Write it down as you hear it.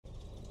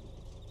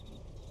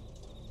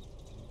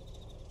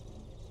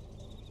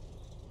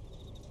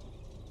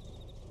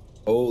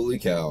Holy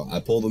cow, I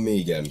pulled a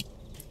me again.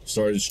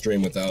 Started to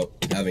stream without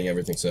having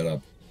everything set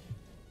up.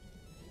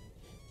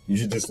 You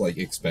should just, like,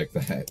 expect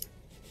that,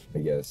 I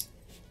guess.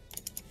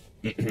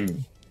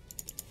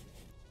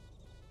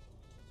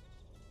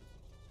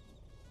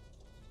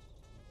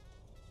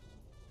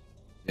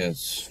 Yes,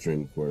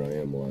 stream record, I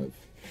am live.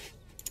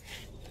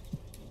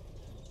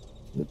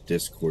 The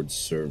Discord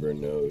server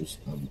knows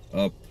I'm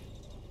up.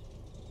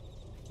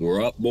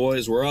 We're up,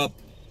 boys, we're up.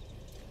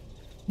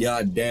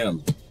 God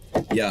damn.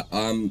 Yeah,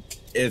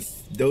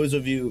 if those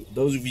of you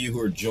who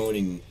are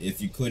joining,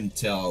 if you couldn't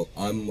tell,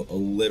 I'm a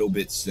little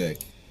bit sick.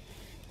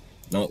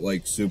 Not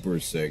like super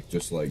sick,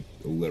 just like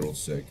a little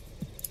sick.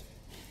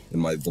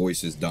 And my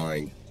voice is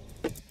dying.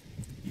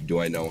 Do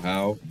I know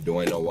how? Do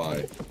I know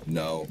why?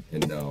 No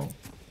and no.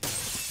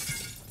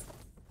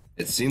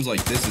 It seems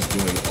like this is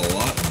doing a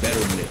lot better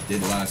than it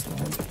did last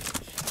time.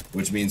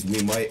 Which means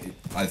we might,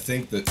 I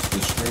think that the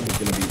stream is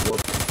gonna be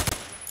working.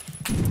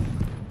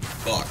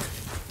 Fuck.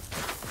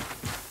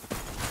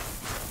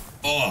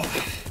 Oh,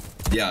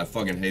 yeah, I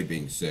fucking hate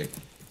being sick.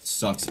 It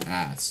sucks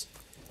ass.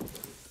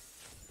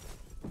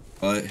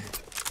 But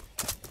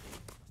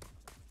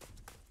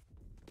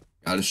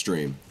gotta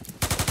stream.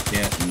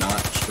 Can't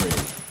not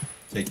stream.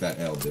 Take that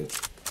L,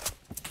 bitch.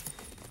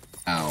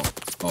 Ow.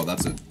 Oh,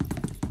 that's a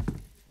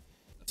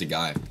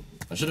guy.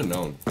 I should have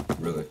known,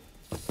 really.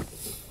 I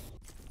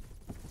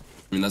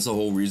mean, that's the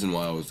whole reason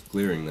why I was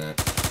clearing that.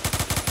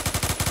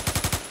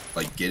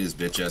 Like, get his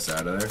bitch ass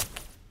out of there.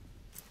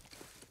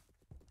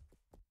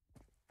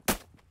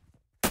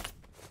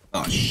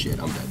 Oh shit,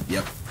 I'm dead.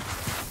 Yep.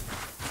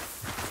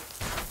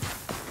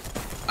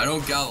 I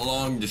don't got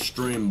long to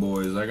stream,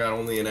 boys. I got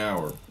only an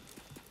hour.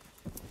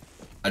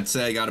 I'd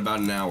say I got about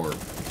an hour.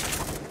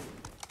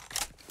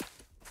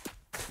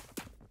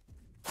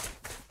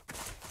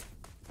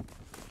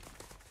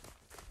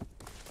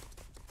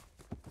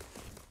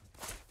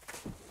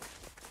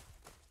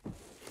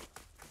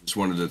 Just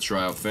wanted to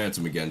try out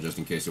Phantom again just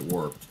in case it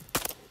worked.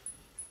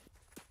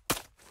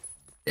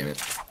 Damn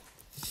it.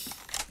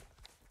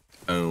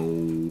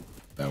 Oh,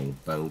 bow,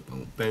 bow,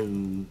 bow,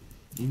 bow.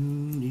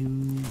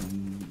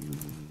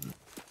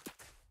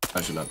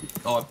 I should not be.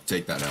 Oh, I'll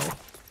take that now.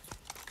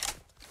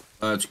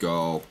 Let's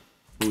go.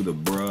 Who the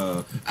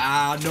bruh?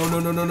 Ah, no, no,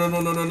 no, no, no, no,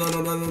 no, no, no,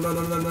 no, no, no,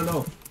 no, no, no,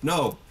 no,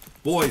 no.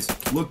 Boys,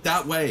 look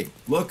that way.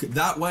 Look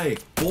that way.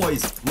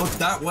 Boys, look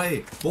that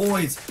way.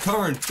 Boys,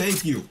 turn.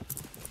 Thank you.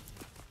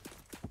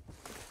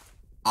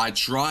 I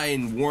try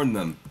and warn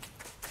them.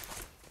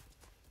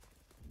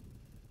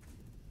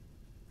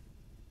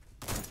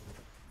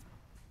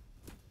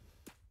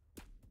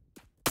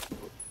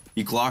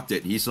 He clocked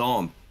it. He saw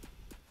him.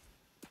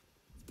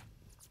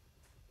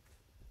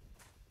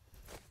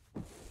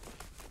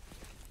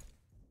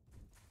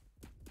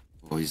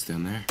 Oh, he's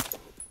down there.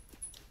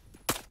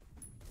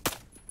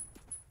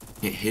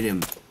 Can't hit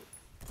him.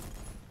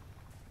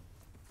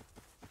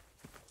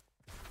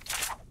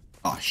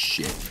 Oh,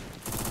 shit.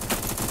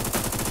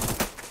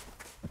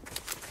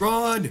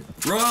 Run!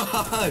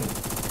 Run!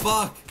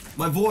 Fuck!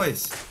 My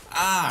voice!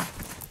 Ah!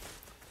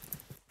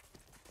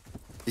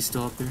 He's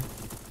still up there?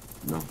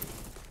 No.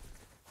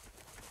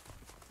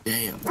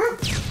 Damn.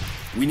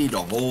 We need to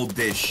hold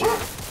this shit.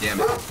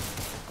 Damn it.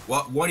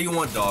 What do you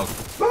want, dog?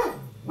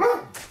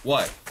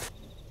 What?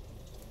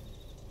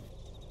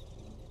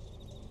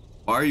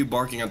 Why are you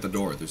barking at the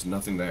door? There's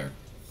nothing there.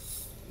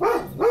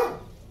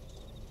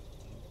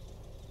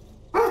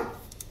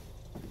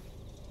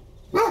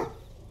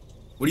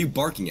 What are you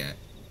barking at?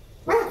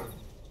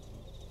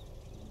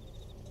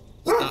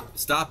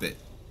 Stop it.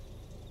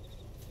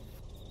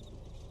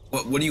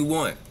 What do you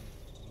want?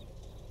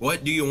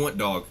 What do you want,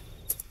 dog?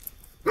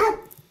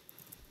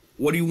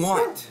 What do you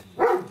want?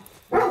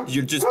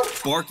 You're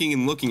just barking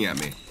and looking at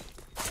me.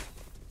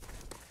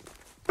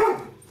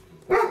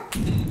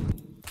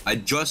 I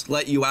just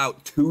let you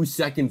out 2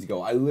 seconds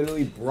ago. I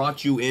literally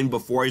brought you in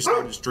before I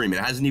started the stream. It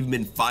hasn't even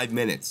been 5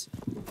 minutes.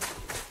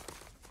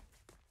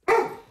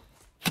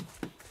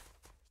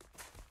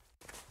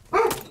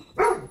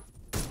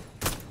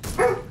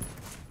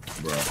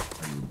 Bro,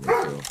 I need to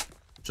go.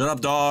 Shut up,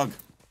 dog.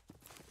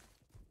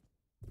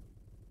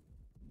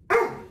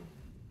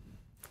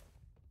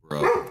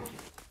 Bro.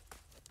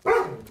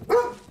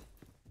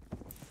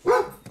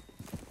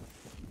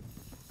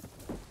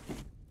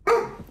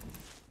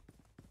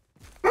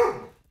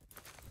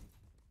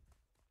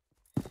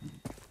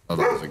 Oh,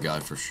 that was a guy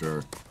for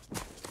sure.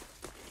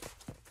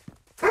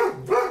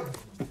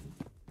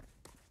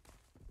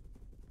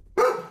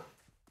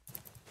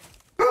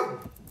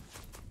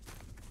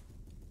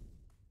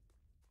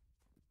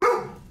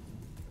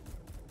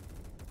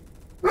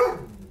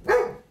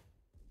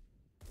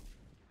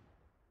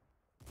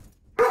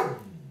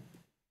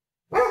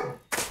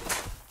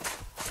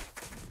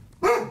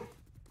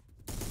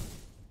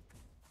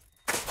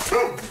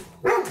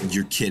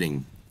 You're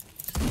kidding.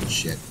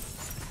 Shit.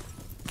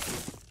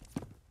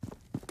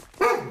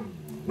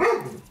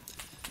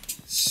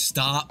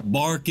 Stop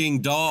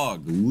barking,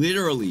 dog.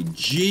 Literally,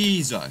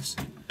 Jesus.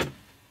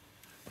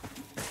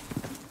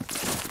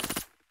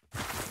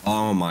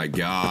 Oh my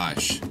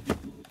gosh.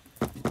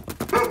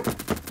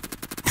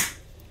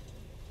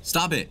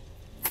 Stop it.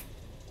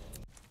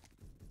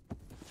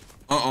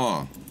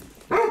 What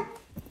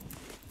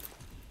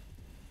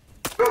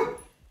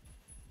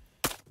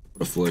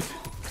a flick.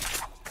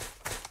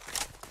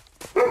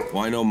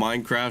 Why no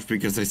Minecraft?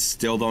 Because I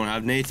still don't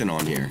have Nathan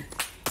on here.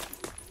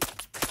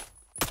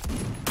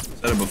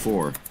 Said it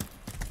before.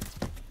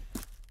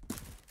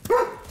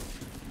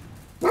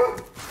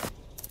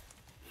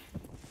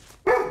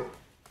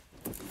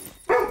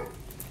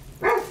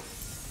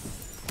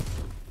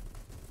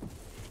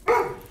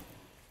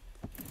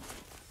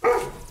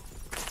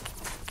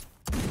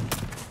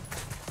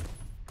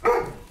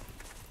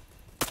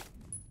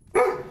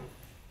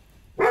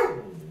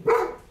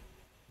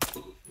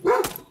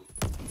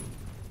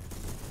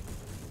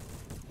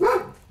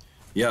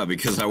 Yeah,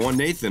 because I want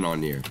Nathan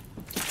on here.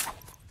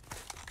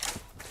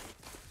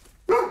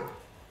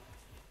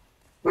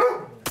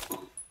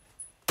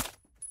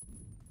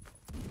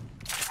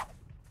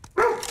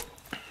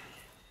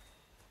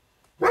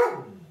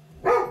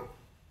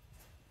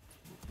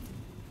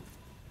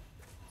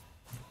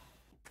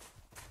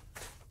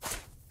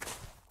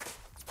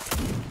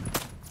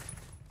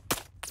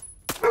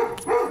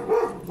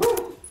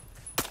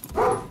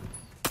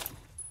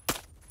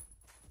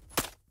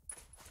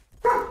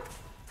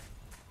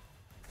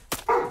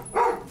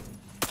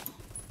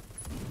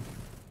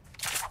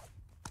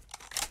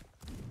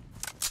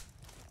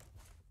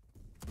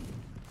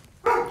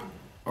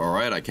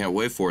 Alright, I can't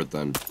wait for it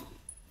then.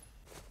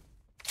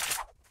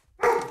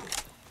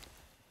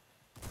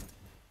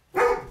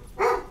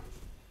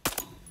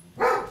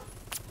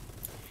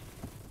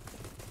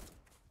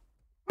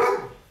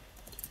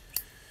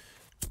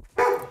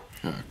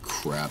 Oh,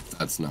 crap,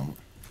 it's not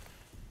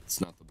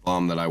the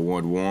bomb that I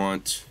would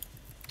want.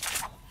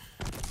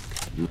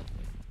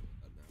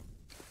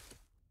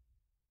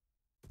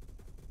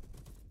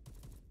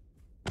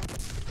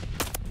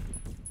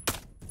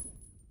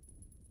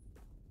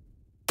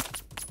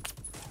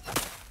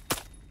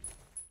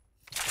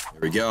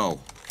 There we go.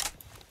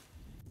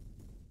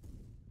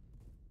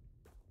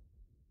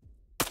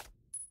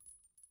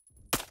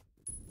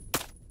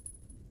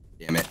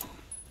 Damn it.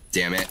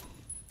 Damn it.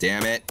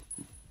 Damn it.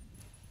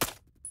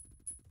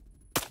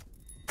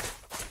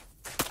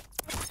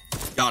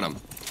 Got him.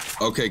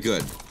 Okay,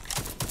 good.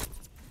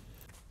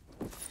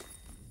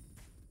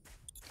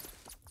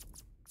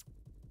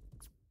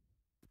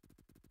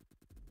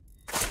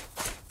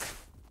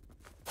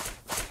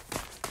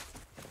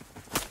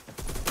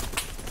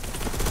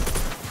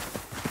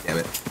 Damn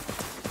it.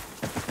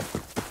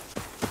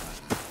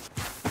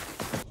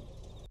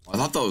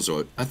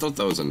 I thought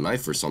that was a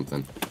knife or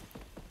something.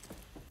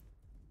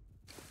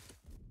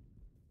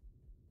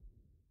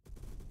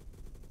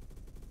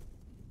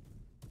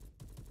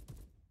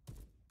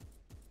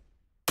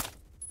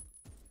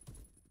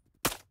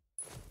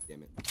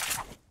 Damn it.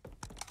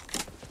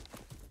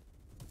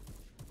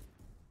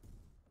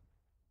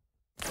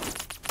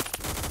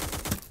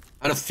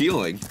 I had a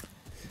feeling.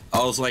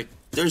 I was like,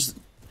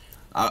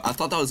 I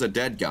thought that was a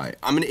dead guy.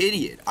 I'm an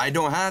idiot. I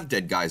don't have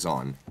dead guys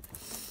on.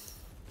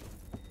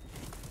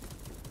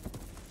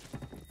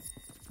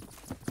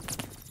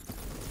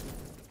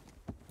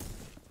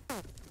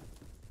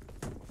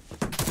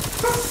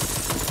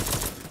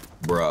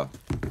 Bruh.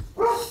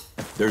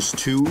 There's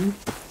two.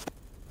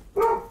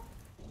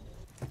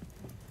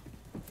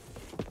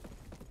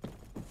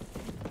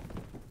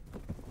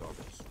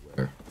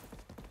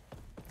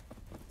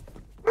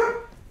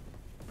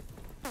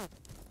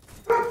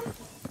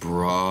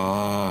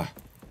 Bruh.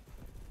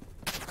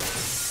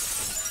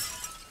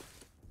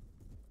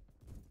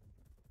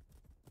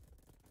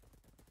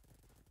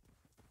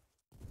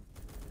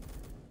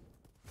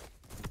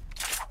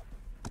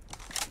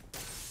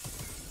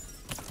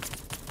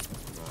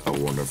 Oh,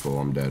 wonderful,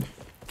 I'm dead.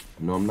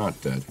 No, I'm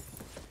not dead.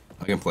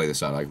 I can play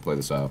this out, I can play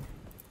this out.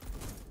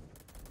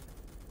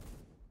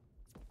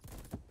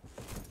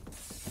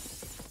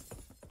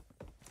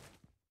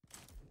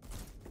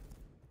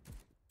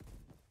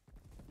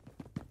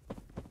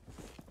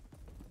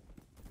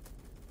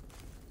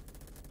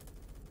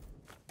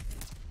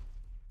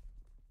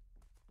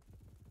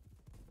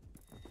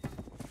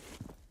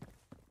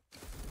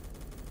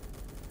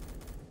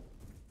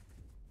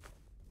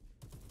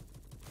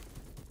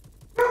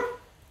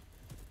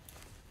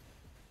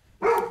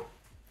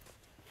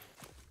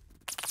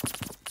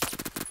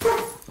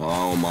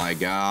 Oh my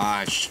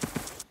gosh.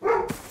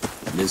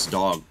 This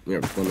dog. Here,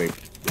 let me.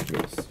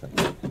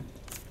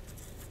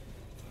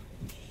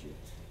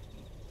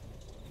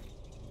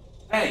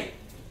 Hey!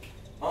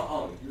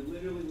 You're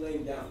literally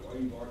laying down. Why are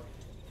you barking?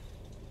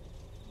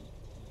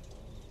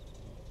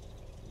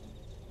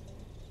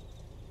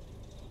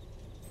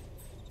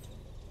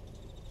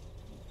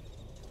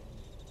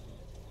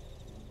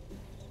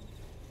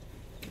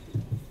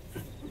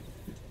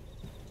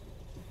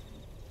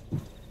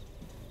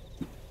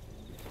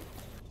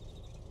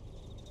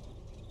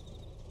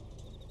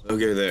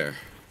 Okay, there.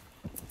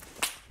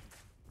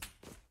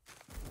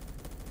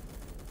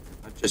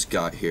 I just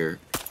got here.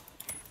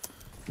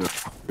 No,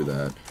 screw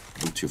that.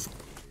 I'm too far.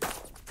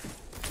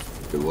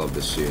 Would love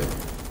to see it.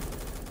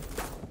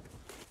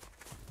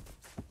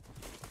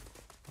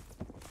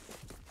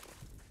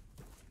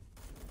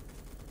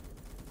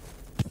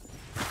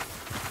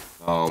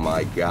 Oh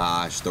my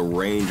gosh, the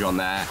range on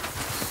that.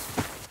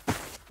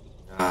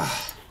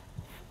 Ah.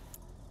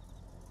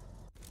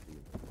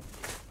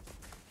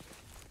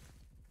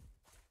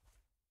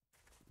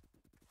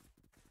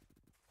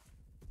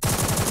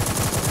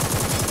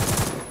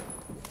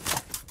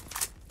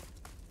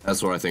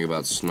 That's what I think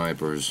about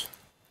snipers.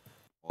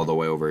 All the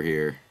way over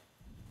here.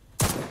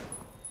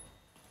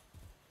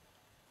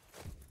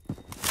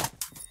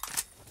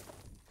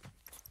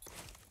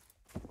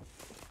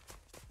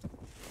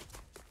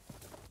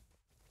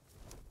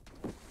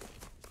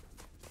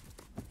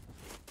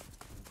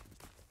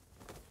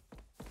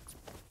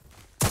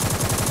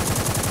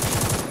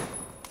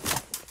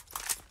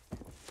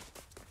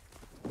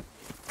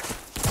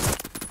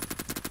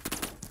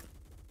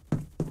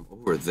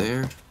 Over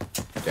there?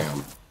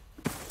 Damn.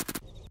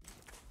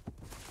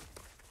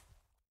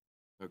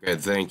 Okay,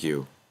 thank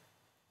you.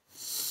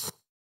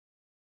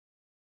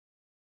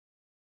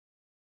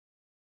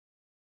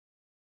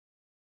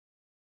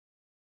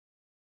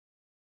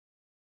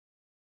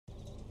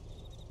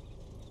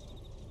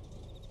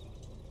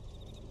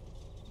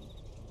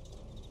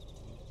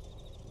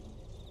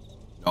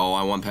 Oh,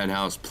 I want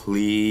penthouse,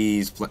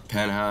 please.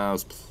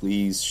 Penthouse,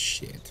 please.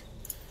 Shit.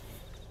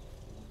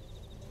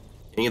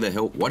 King of the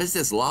Hill. What is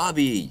this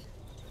lobby?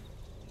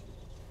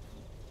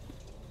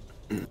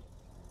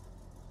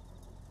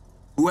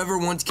 Whoever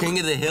wants King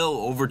of the Hill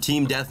over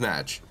Team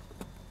Deathmatch.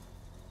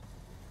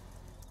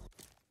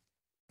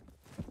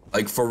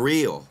 Like, for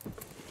real.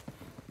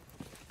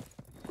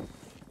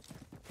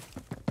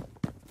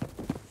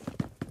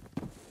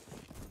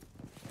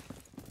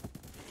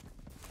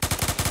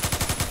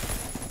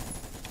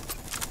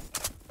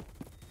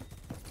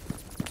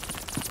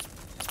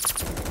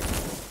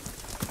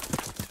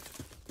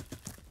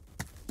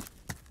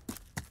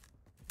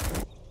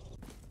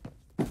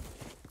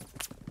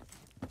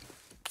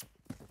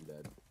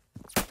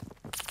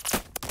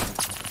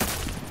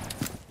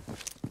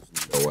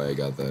 No way I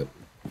got that.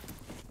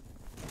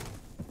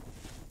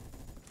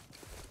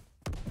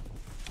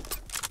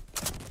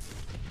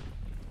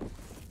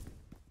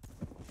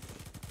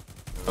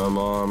 Come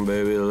on,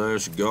 baby,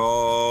 let's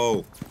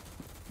go.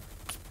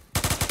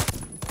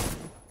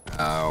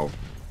 Ow.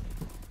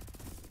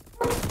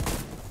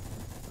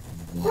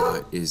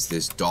 What is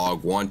this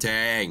dog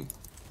wanting?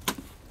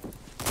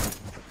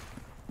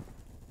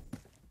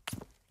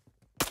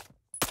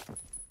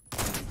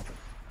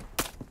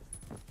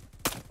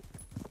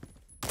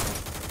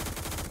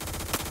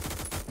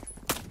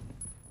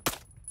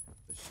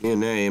 I see a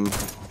name.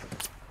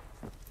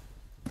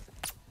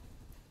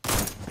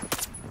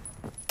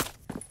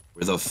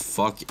 Where the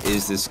fuck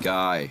is this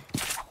guy?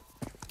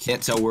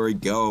 Can't tell where he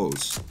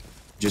goes.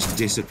 Just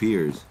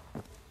disappears.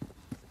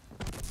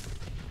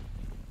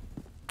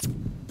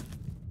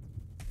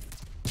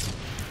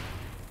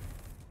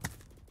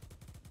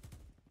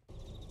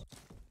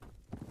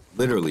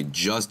 Literally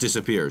just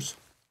disappears.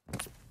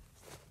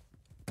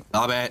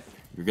 Stop it.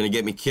 You're gonna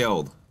get me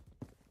killed.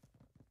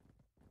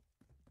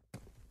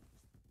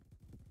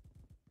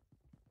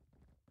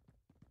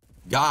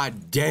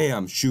 God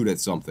damn, shoot at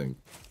something.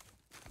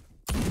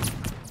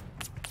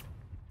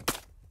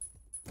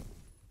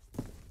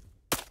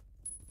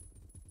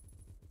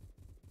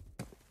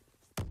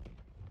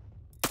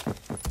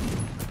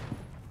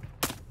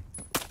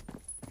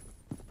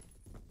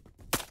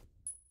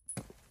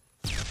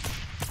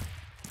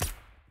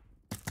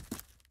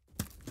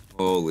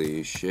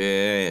 Holy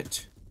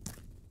shit.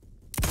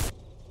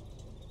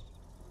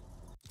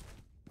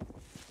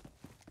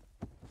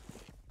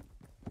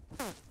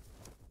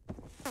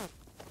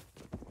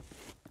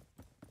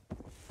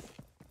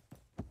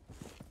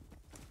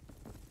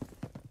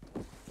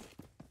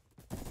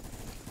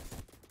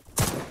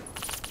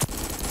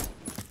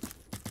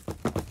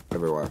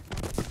 Everywhere.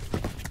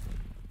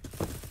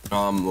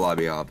 I'm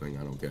lobby hopping,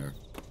 I don't care.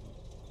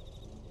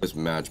 It's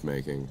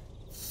matchmaking.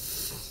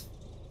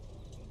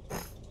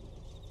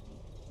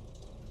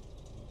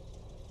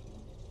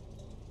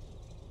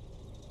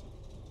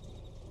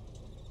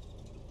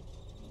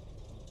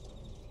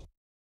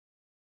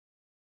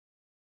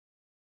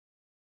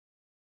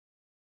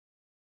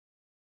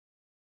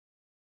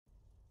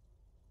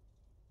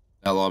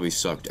 That lobby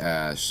sucked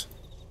ass.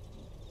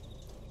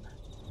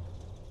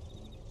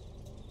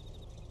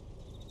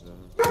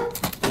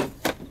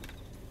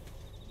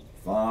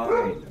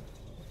 Fine.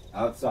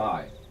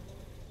 Outside.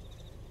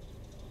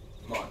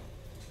 Come on.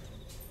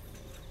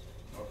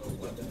 I don't know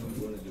what the hell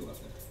you want to do up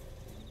there.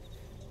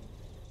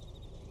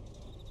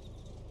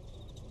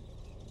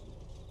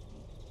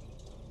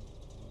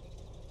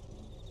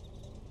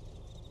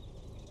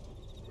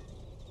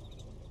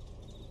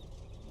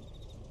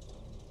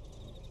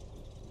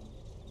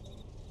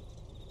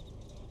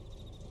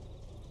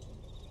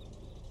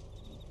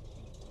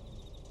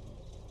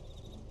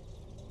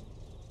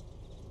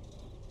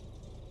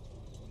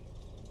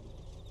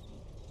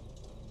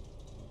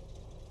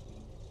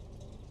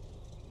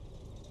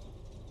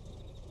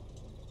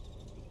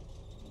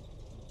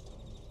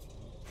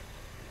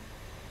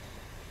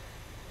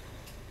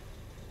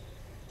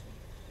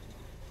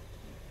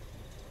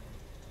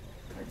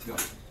 Let's go.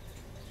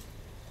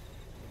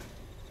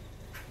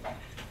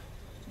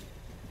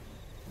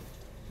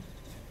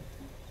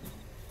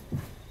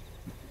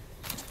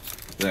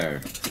 there.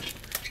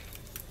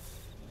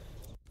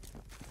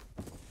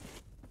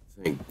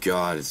 Thank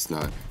God it's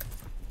not.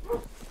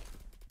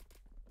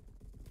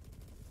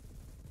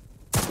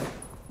 But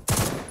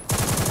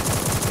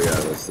yeah,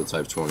 that's the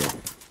Type 20.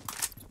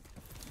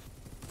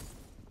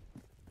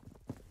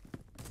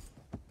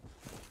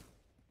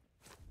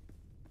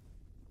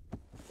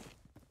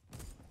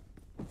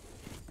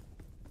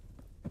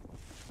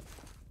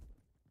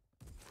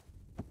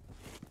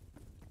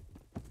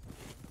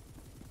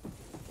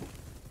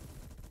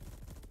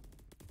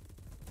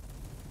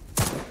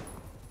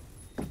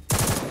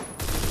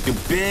 You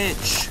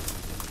bitch!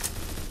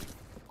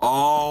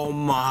 Oh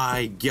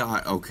my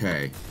God,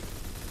 okay.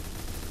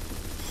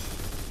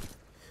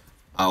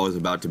 I was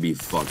about to be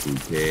fucking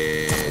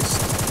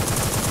pissed.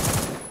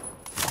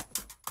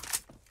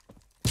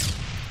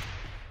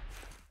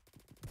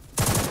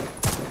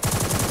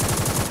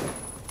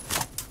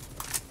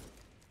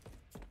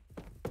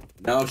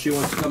 Now she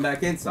wants to come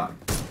back inside.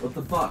 What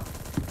the fuck?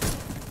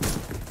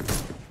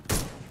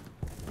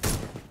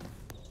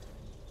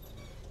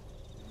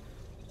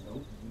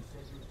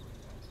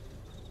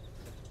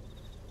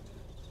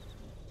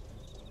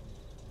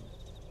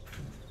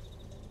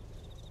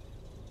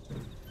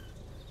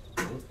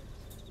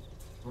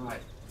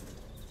 Right.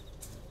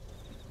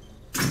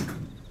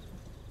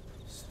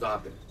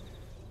 Stop it.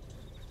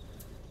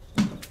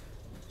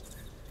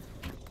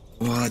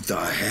 What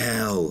the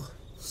hell?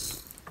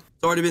 It's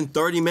already been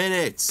 30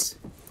 minutes.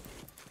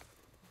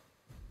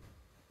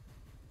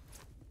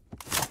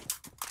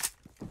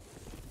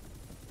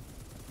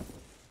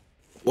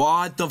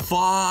 What the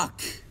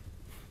fuck?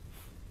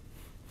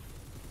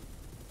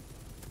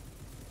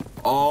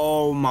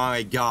 Oh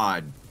my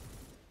God.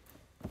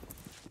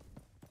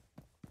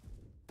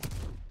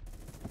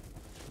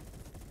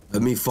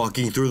 Let me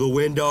fucking through the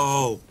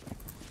window.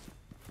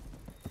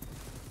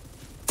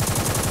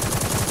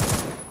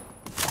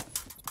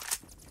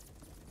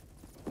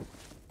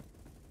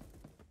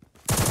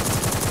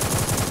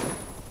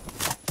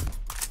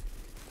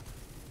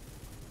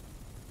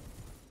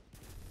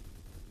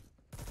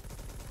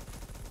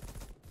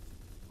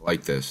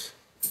 Like this.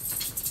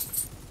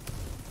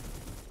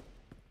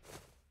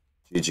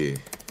 GG.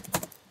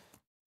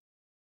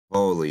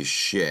 Holy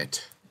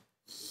shit.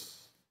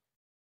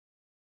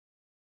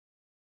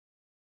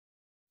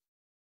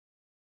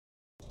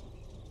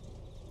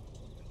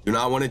 Do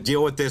not want to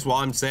deal with this while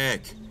I'm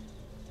sick.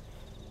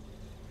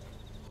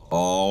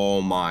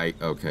 Oh my.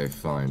 Okay,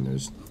 fine.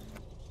 There's.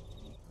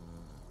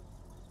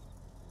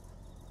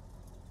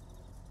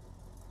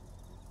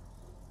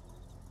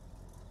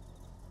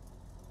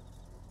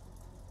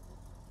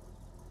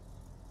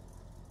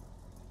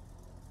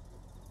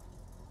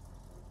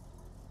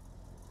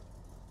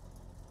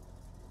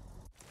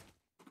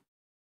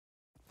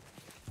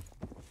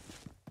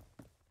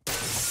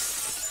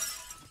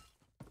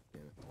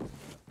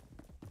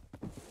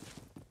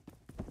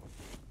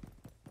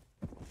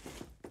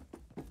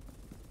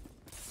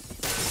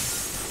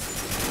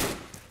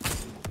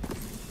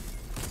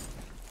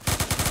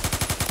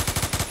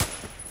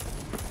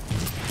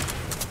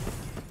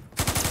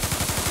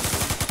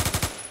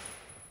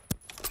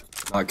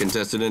 Not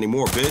contested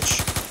anymore,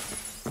 bitch.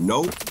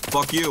 Nope.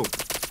 Fuck you.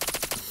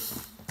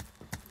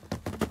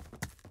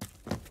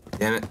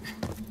 Damn it.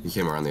 He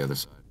came around the other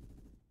side.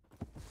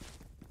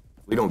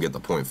 We don't get the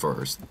point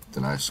first,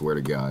 then I swear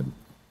to God,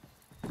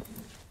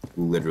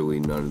 literally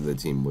none of the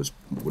team would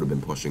have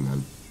been pushing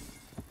them.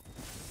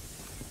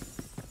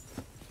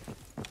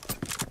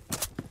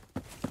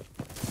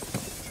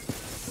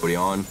 Nobody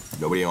on.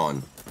 Nobody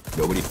on.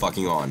 Nobody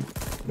fucking on.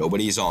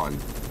 Nobody's on.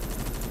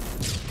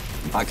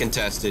 Not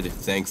contested,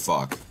 thank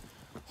fuck.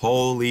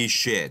 Holy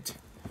shit.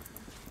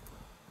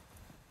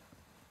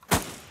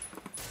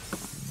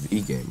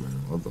 V-Gamer,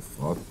 what the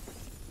fuck?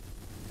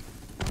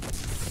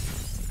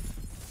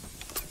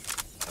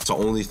 That's the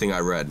only thing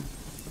I read.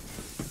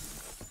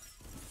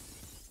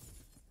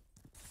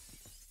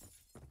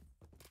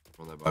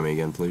 Run that by me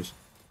again, please.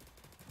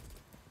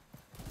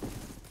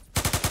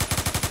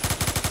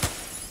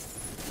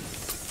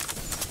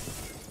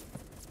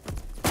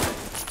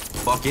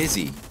 Fuck is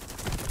he?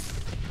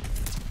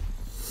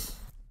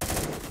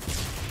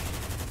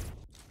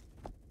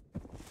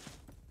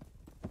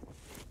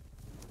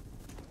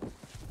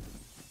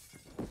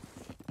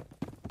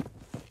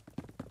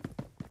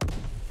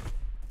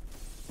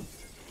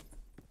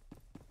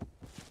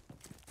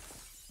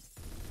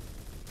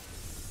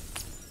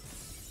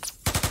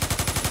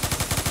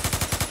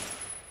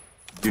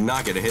 You're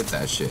not gonna hit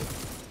that shit.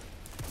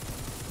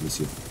 Let me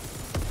see.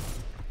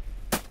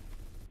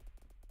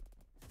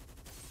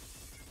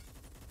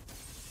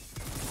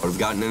 I would have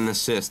gotten an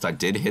assist. I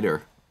did hit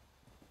her.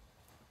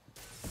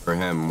 For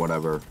him,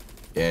 whatever.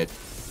 It.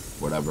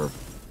 Whatever.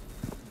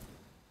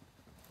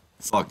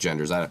 Fuck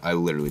genders. I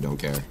literally don't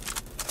care.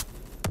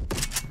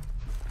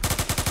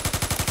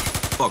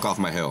 Fuck off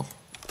my hill.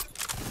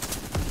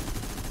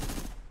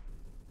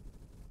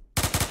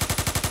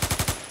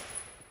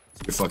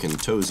 Your fucking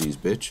toesies,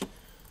 bitch.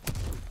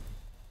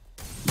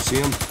 You see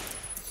him?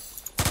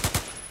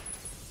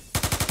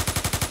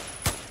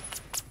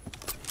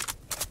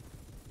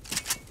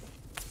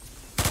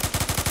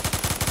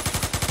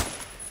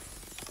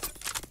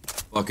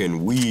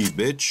 Fucking weave,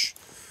 bitch.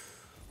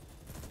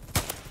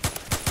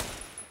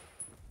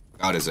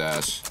 Got his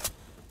ass.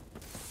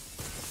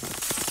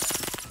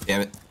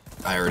 Damn it.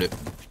 I heard it.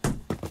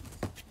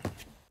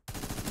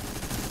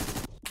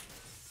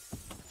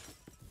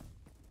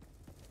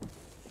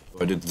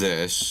 So I did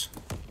this.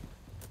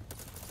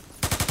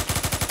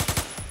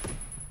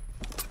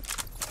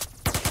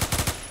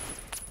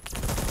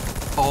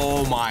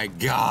 Oh my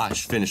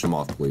gosh. Finish him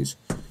off, please.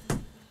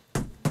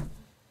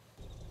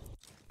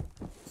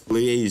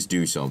 Please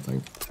do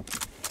something.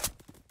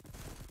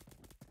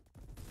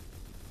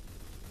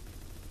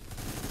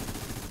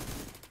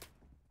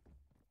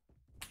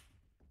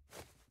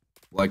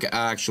 Like,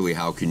 actually,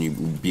 how can you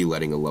be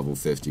letting a level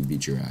 50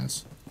 beat your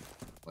ass?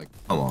 Like,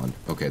 come on.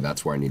 Okay,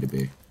 that's where I need to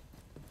be.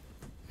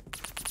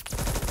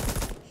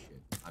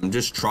 Shit. I'm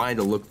just trying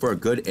to look for a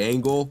good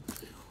angle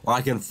where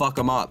I can fuck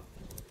him up.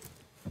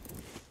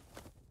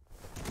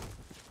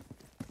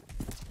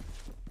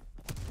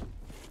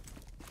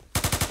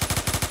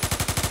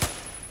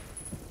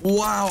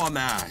 Wow, I'm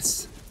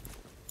ass.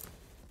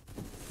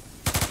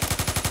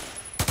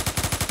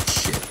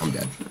 Shit, I'm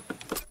dead.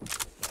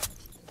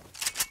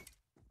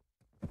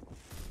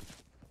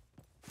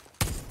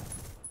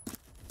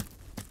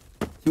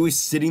 He was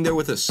sitting there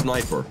with a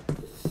sniper.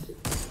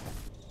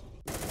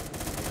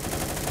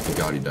 Thank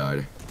God he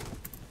died.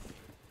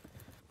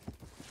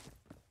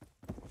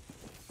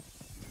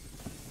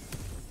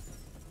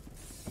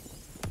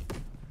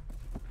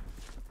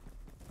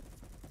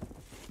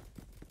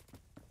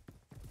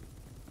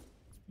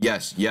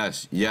 Yes,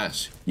 yes,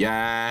 yes,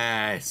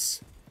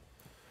 yes.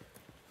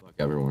 Fuck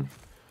everyone.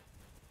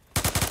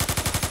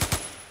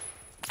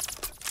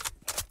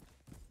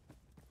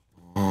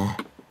 Oh.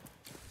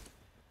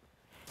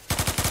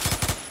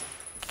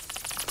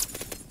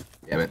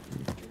 Damn it.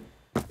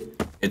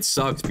 It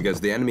sucks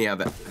because the enemy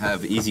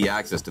have easy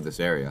access to this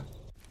area.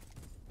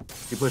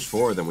 If you push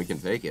forward, then we can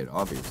take it,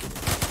 obviously.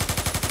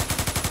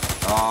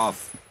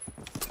 Off.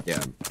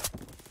 Yeah.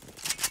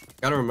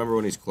 Gotta remember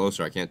when he's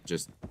closer. I can't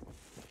just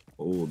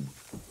hold.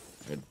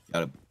 I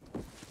gotta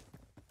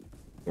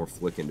more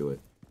flick into it.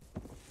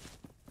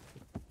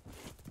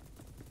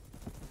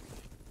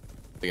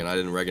 Again, I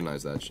didn't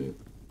recognize that shit.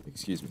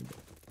 Excuse me. What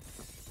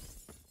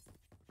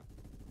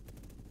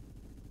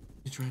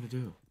are you trying to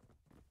do?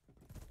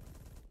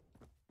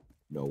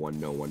 No one,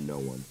 no one, no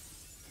one.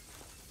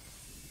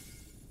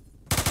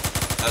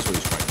 That's what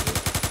he's trying to do.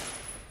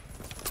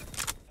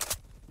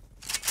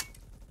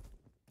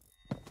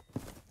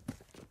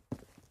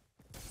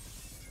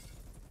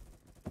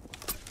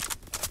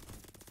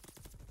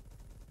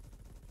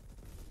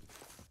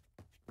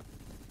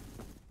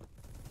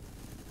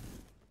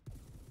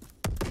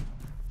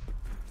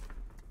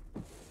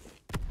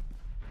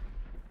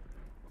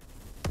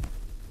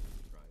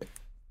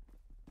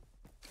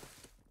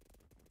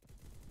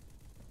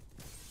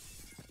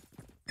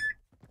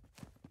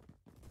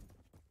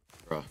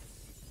 Bruh.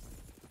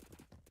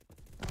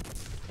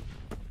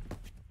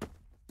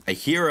 I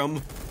hear him.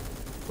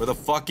 Where the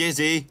fuck is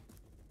he?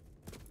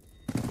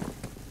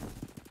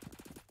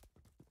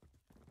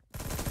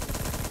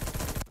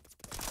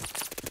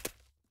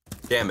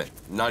 Damn it.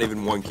 Not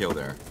even one kill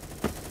there.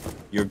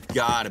 You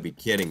gotta be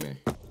kidding me.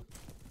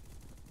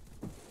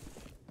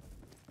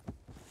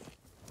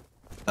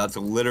 That's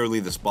literally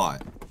the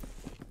spot.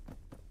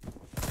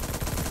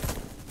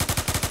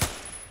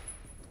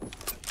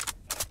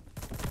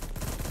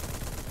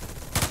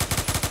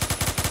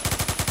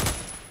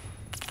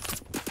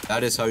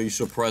 That is how you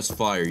suppress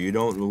fire. You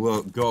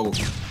don't go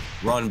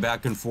run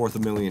back and forth a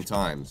million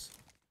times.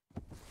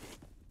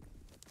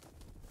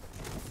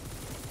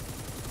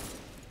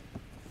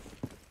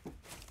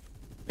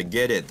 I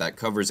get it, that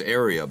covers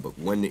area, but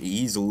when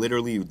he's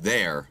literally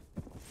there,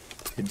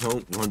 you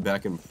don't run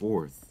back and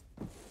forth.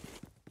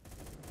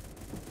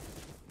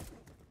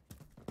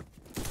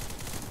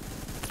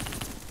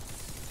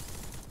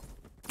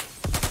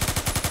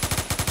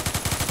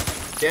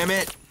 Damn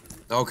it!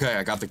 Okay,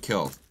 I got the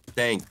kill.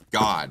 Thank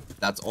God.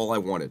 That's all I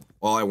wanted.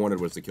 All I wanted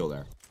was the kill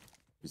there.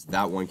 Just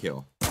that one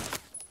kill.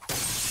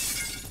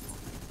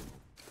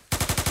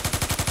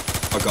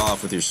 Fuck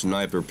off with your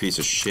sniper, piece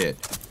of shit.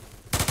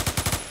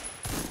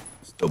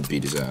 Still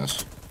beat his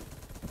ass.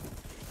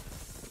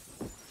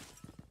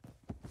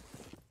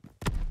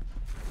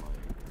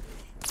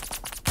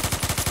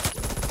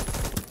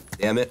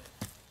 Damn it.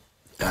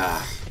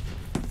 Ah.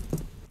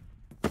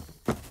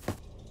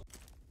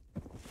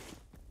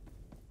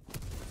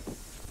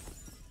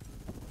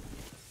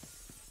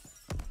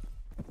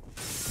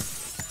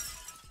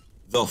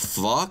 The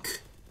fuck?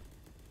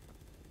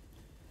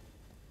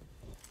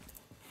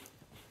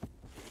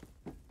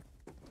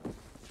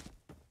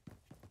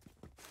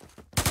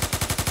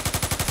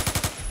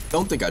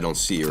 Don't think I don't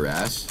see your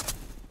ass.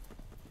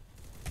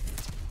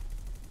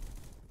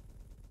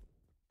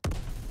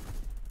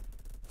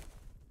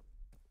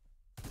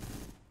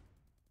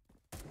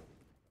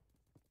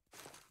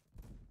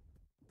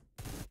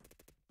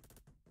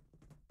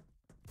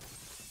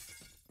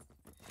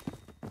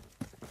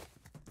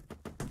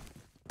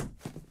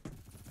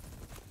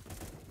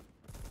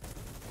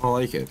 I don't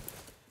like it.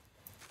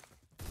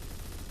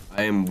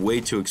 I am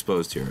way too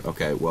exposed here.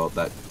 Okay, well,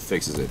 that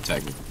fixes it,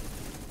 technically.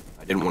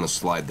 I didn't want to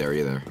slide there,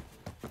 either.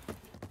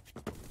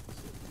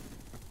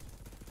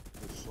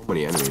 There's so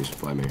many enemies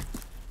by me.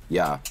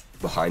 Yeah,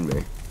 behind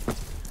me.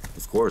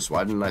 Of course,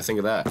 why didn't I think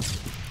of that?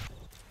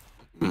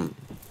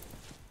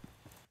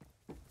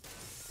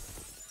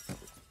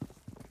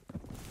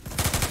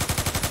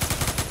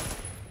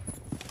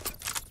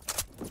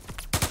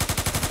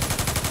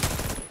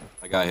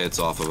 I got hits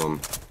off of him.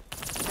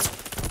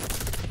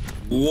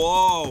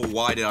 Whoa!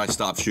 Why did I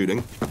stop shooting?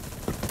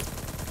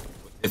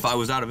 If I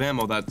was out of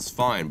ammo, that's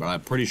fine, but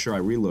I'm pretty sure I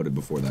reloaded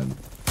before then.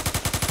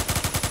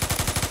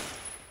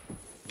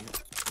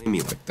 Play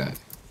me like that.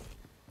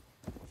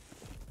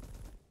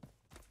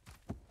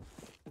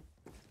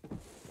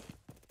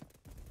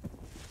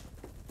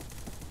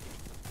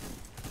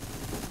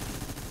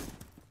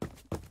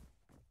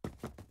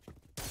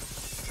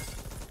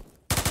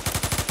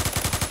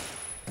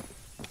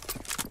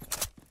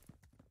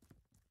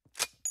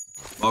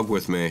 Bug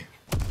with me.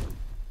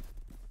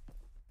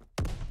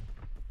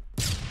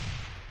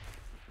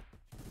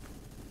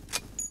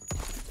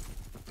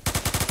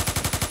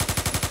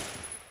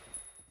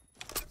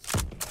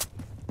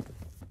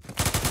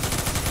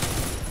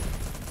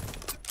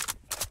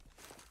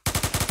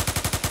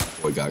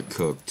 Boy got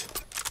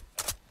cooked.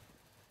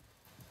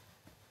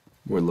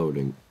 We're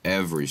loading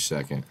every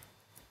second.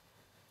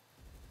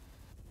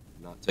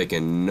 Not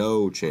taking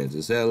no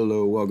chances.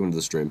 Hello, welcome to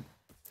the stream.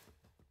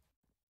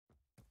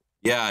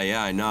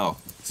 Yeah, I know.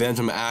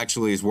 Phantom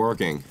actually is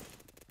working.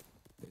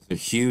 It's a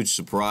huge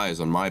surprise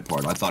on my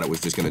part. I thought it was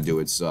just gonna do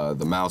its,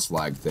 the mouse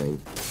lag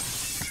thing.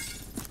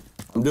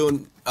 I'm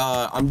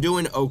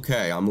doing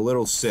okay. I'm a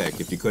little sick,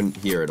 if you couldn't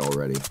hear it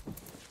already.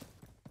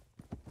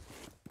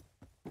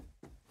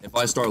 If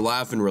I start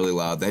laughing really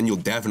loud, then you'll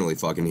definitely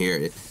fucking hear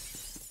it.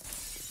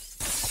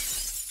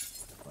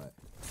 But,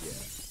 yeah.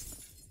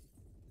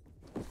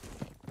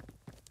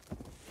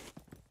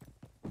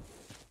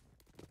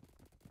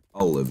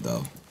 I'll live,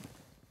 though.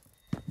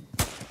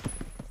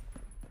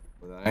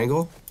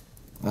 Angle?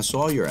 I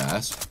saw your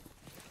ass.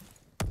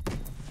 Okay.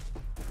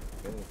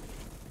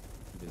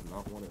 He did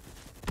not want it.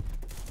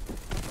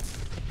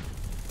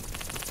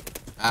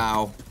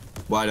 Ow.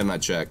 Why didn't I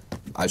check?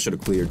 I should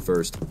have cleared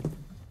first.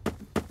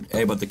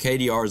 Hey, but the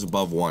KDR is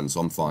above 1, so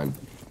I'm fine.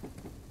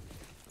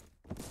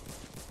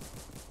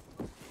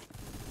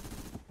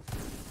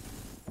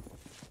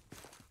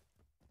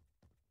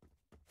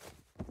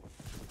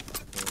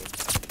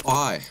 Oh,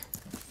 hi.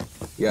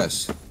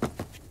 Yes.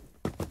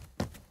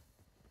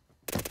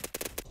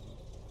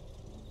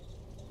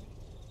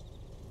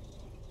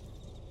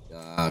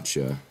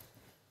 Gotcha.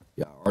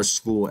 Yeah, our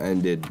school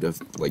ended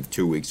like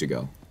 2 weeks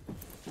ago.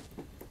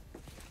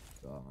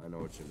 So I know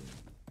what you mean.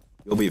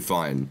 You'll be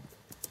fine.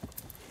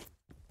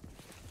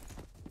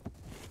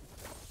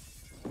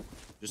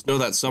 Just know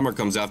that summer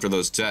comes after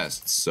those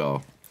tests,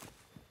 so.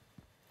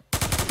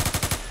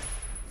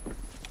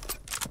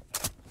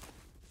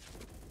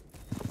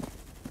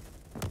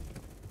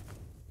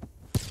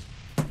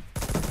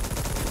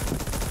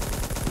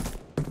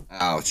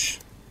 Ouch.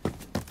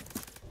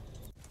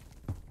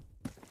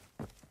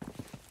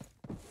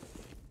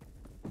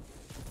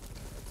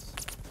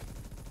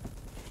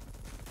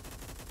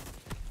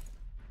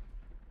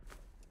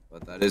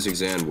 But that is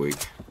exam week.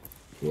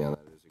 Yeah, that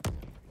is exam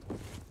week.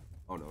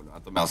 Oh no,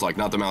 not the mouse lag,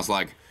 not the mouse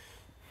lag.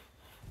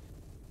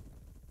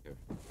 Here,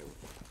 here.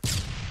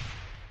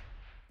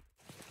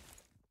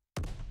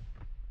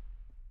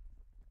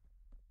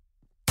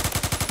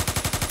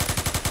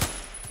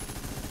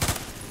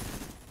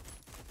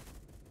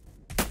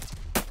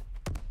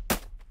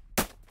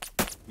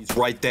 He's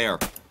right there.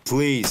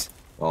 Please.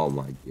 Oh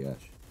my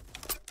gosh.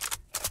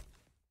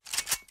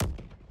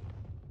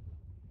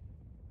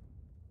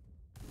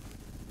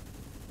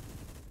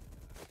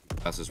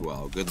 Us as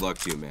well. Good luck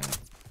to you, man.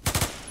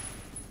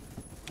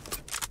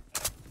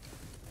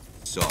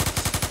 Sucks.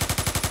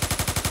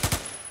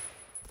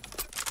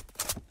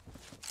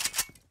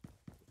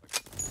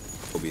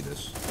 We'll be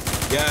this.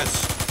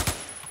 Yes!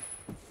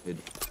 It.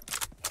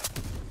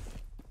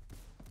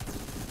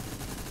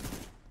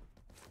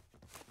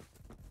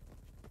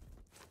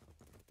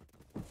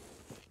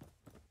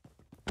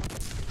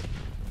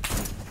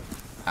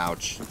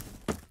 Ouch.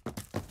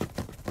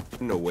 I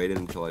couldn't have waited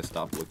until I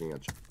stopped looking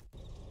at you.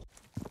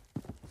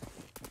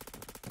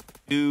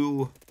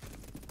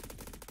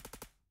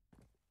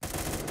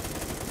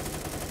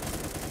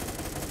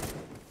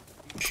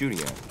 Shooting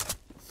at.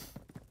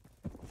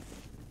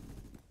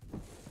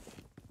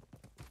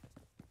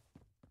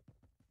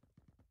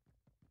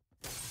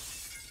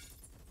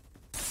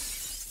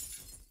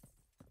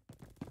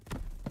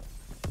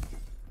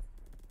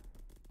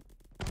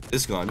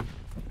 This gun.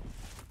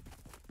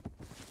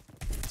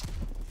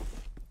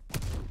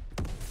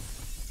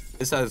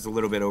 This has a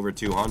little bit over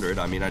 200.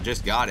 I mean, I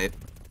just got it.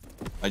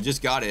 I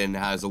just got it and it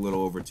has a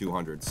little over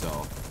 200, so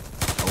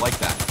I like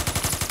that.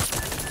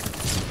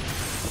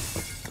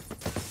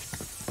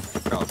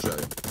 Here, I'll show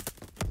you.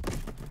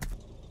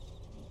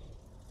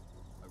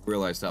 I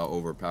realized how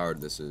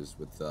overpowered this is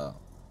with the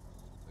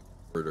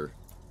converter.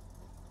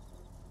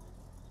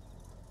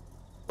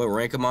 What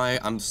rank am I?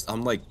 I'm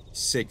like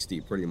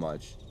 60 pretty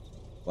much.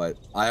 But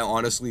I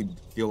honestly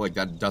feel like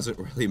that doesn't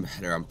really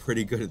matter. I'm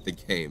pretty good at the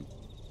game.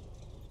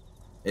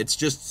 It's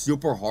just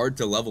super hard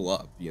to level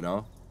up, you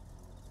know?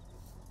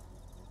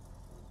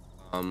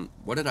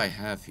 What did I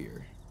have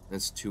here?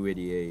 That's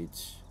 288.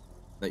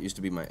 That used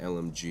to be my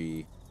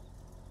LMG.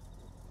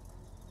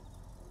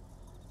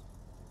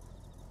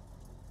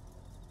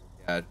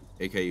 Yeah,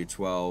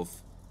 AKU-12.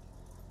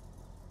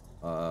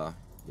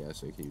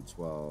 Yes,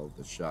 AKU-12,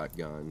 the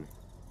shotgun.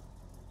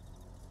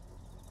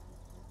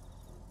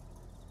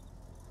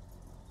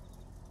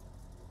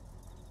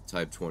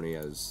 Type 20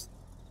 has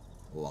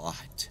a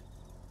lot.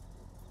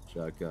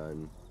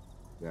 Shotgun,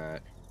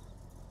 that.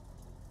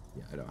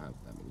 Yeah, I don't have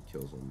that many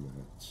kills on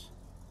that.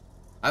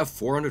 I have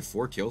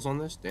 404 kills on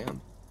this?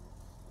 Damn.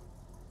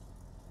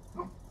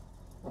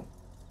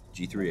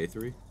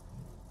 G3A3?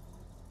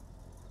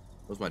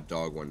 Where's my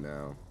dog one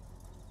now?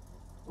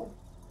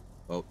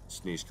 Oh,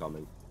 sneeze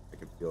coming. I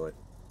can feel it.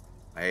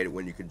 I hate it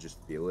when you can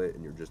just feel it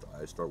and your just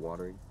eyes start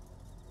watering.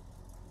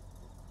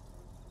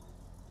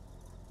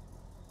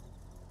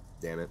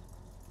 Damn it.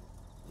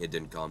 It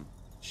didn't come.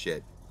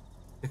 Shit.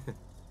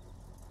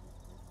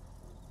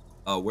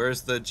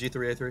 Where's the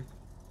G3A3?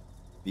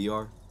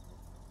 BR?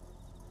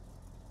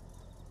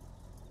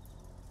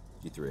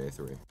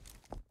 G3A3.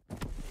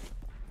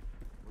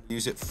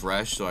 Use it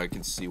fresh so I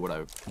can see what I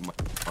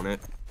might on it,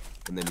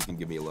 and then you can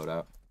give me a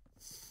loadout.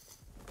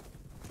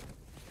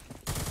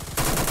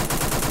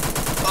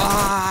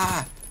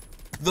 Ah!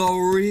 The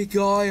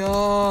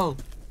recoil!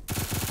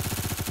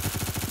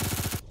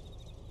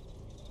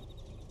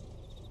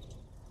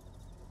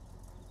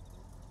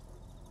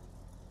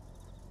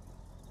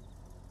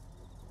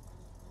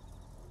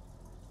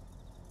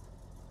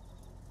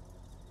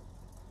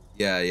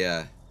 Yeah.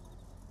 Yes.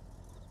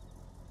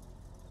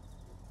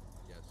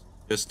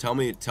 Just tell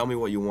me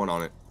what you want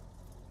on it.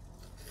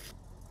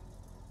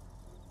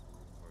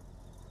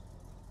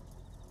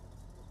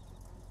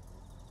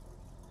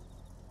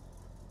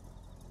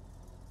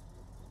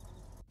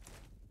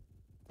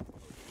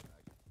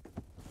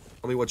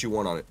 Tell me what you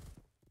want on it.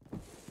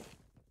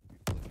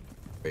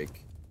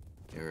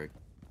 Eric.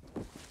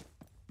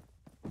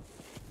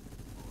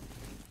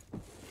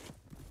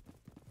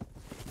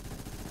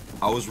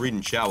 I was reading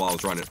chat while I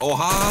was running. Oh,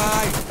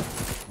 hi!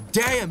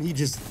 Damn, he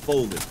just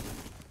folded.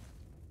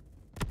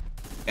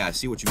 Yeah, I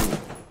see what you mean. Is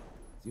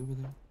he over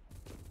there?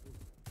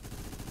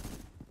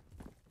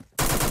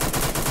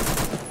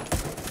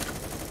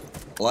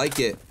 Like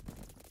it.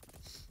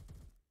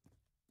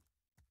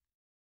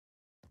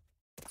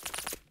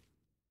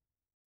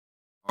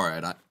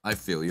 Alright, I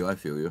feel you, I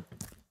feel you.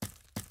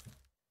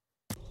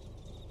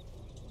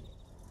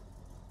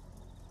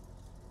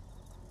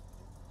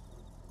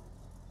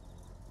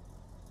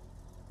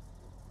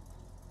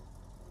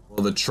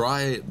 Well, the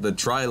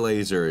tri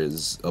laser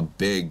is a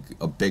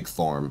big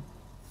farm.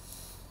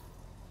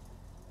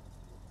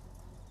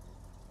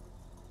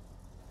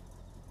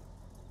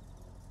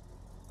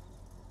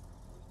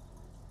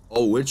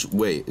 Oh,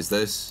 wait, is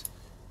this?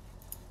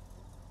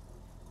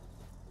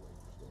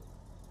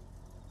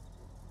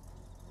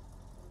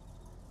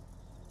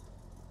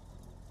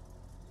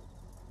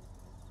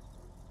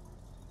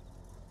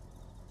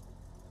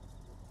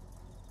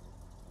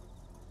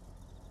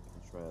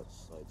 Try out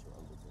sights or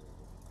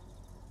underbarrel.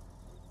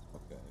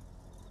 Okay.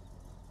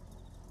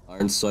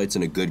 Iron sights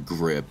and a good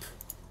grip.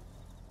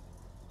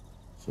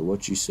 So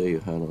what you say you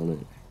had on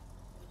it?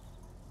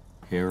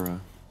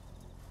 Hera.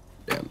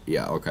 Damn,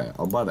 yeah, okay.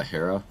 I'll buy the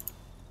Hera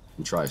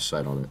and try a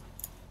sight on it.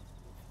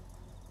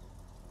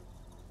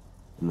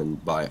 And then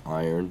buy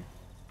iron.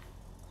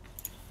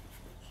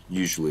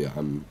 Usually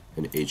I'm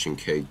an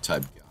H&K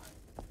type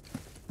guy.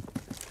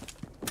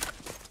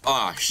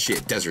 Ah,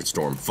 shit, Desert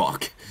Storm,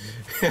 fuck.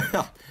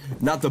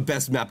 Not the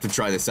best map to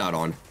try this out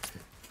on.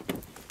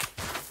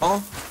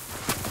 Oh?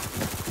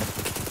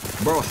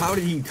 Bro, how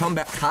did he come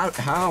back?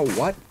 How,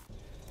 what?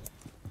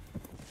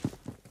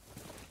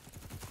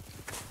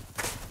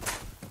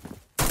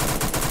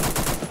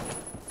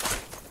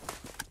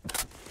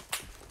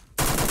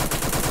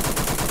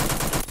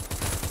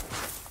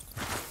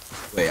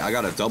 Wait, I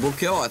got a double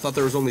kill? I thought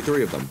there was only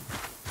 3 of them.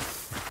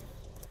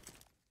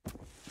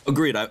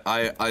 Agreed, I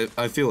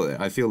feel it.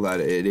 I feel that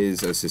it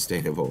is a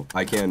sustainable.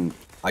 I can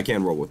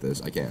roll with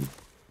this. I can.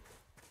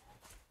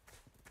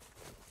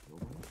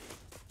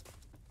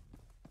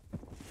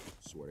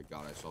 Swear to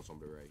God, I saw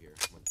somebody right here.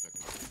 I'm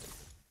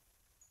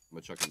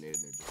gonna chuck a nade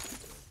in there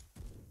just.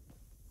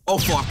 Oh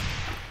fuck!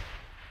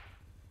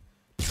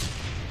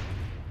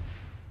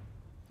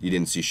 You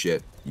didn't see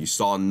shit. You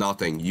saw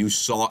nothing. You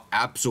saw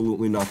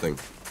absolutely nothing.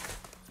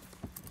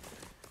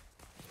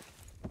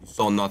 You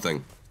saw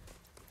nothing.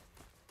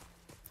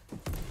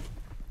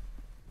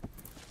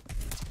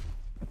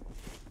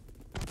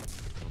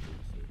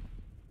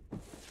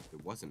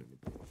 Wasn't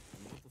anything.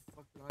 What the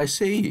fuck did I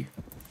see?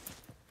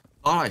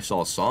 Thought I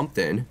saw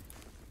something.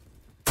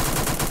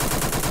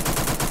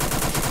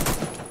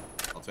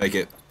 I'll take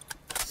it.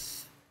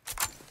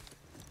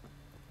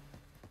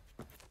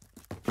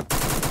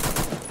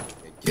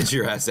 Get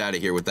your ass out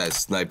of here with that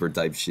sniper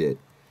type shit.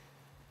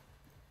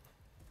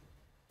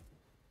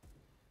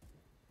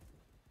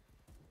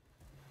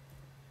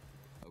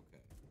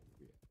 Okay.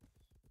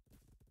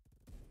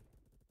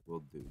 Will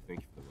do.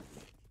 Thank you for the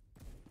recommendation.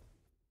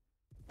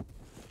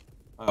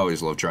 I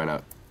always love trying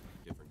out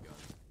different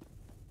guns.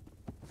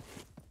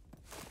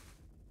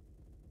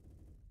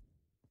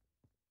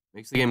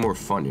 Makes the game more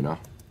fun, you know?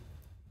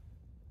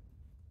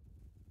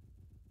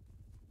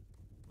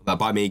 Will that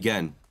buy me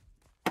again?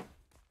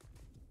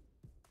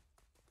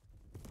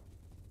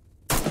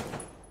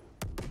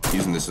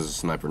 Using this as a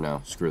sniper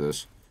now. Screw this.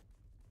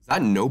 Is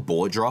that no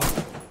bullet drop?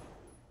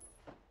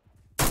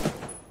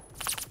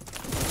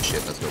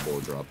 Shit, that's no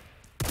bullet drop.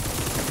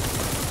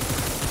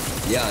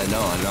 Yeah, I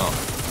know.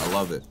 I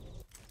love it.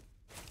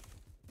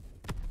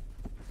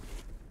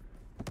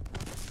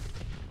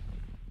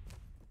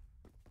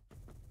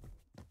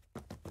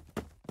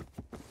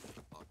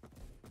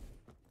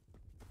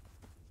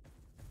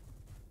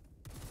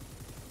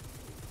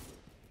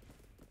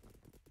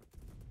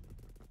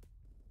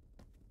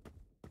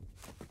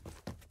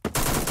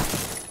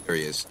 There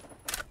he is.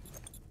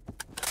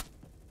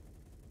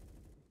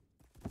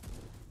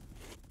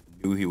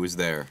 Knew he was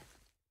there.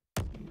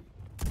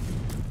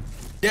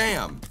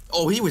 Damn!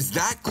 Oh, he was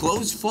that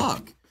close?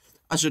 Fuck.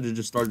 I should have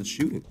just started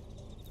shooting.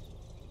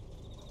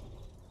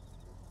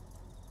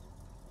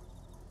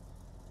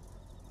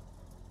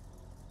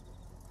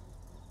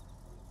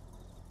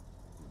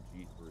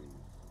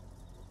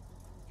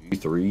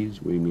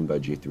 G3s? What do you mean by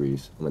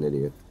G3s? I'm an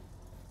idiot.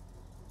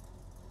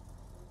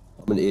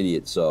 I'm an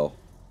idiot, so...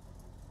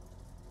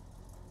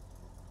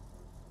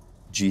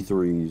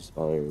 G3s,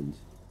 irons,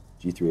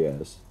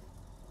 G3S.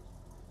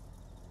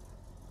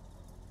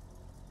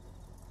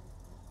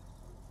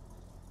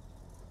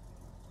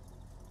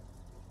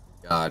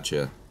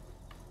 Gotcha.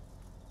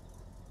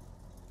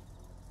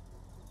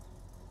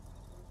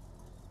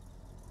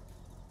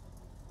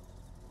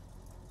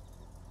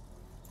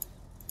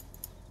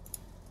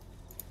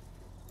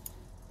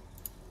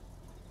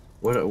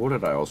 What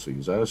did I also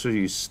use? I also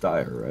used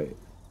Steyr, right?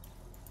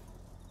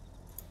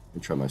 Let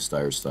me try my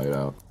Steyr sight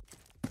out.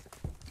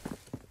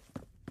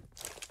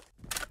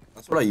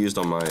 That's what I used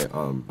on my,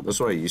 that's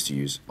what I used to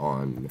use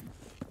on...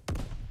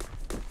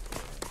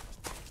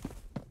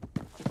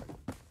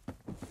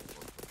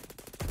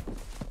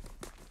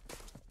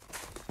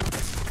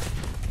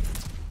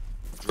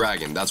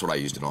 Dragon, that's what I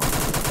used it on.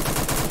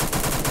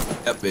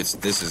 Yep,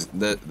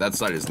 that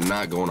sight is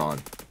not going on.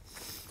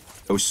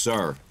 Oh,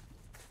 sir.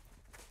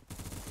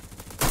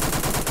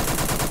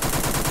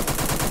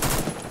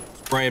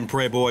 Spray and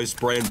pray, boys,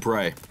 spray and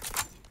pray.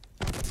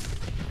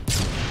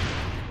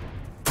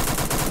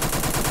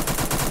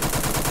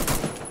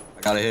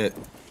 I got a hit.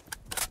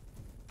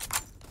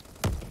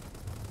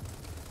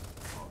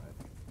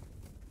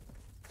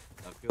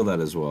 I feel that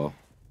as well.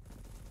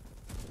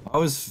 I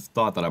always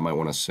thought that I might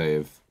want to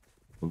save.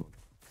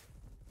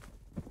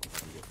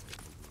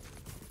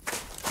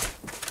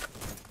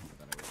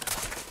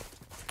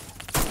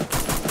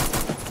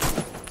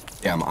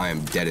 Damn, I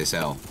am dead as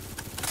hell.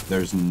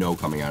 There's no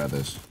coming out of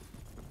this.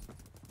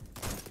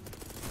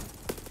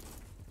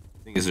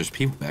 The thing is, there's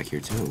people back here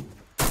too.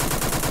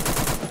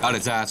 Got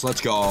its ass,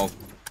 let's go.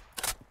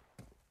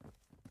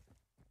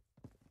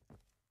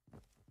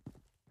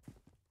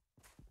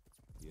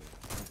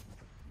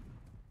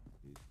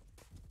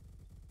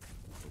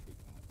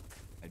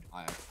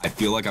 I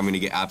feel like I'm gonna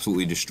get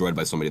absolutely destroyed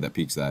by somebody that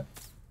peeks that.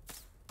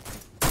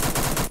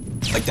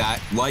 Like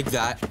that, like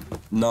that.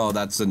 No,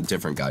 that's a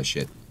different guy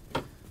shit.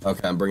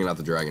 Okay, I'm bringing out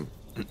the dragon.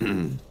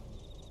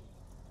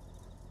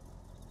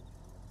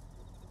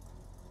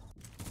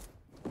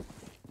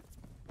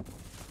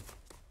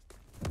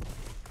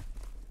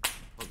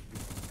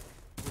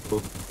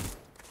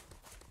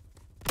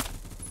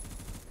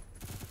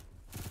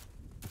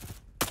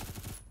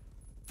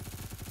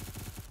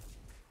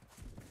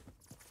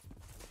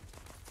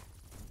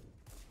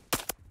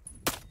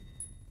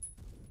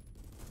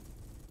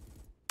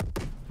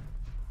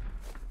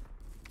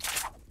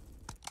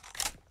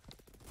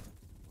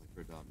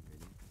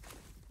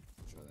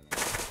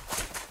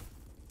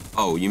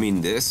 Oh, you mean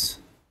this?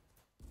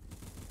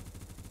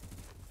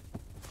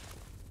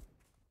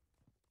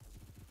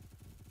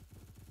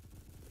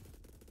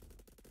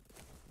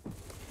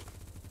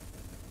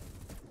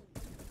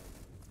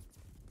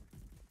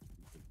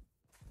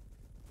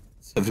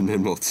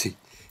 Seven-man multi.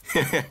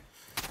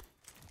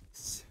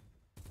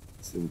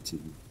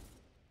 17.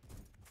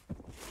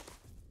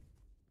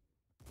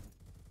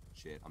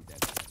 Shit, I'm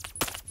dead.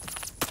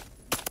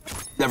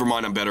 Never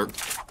mind, I'm better.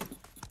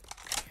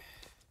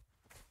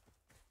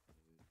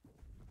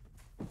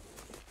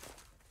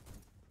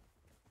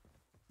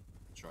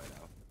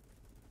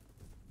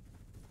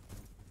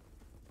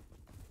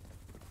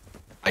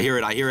 I hear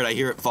it, I hear it, I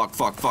hear it. Fuck,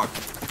 fuck, fuck.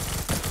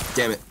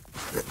 Damn it.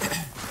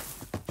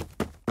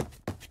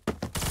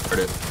 Heard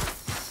it.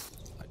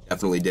 I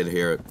definitely did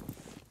hear it.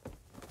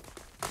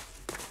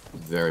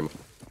 Very much.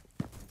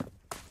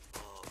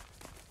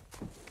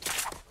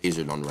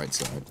 Lasered on the right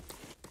side.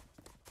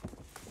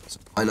 So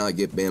why not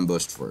get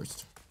bambushed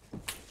first?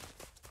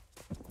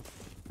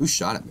 Who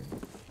shot at me?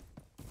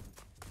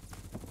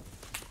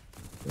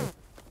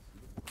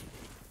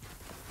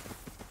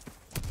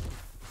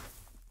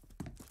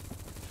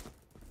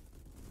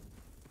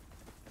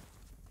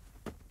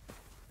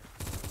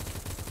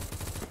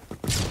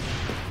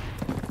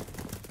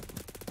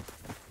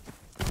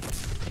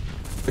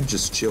 I'd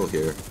just chill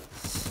here.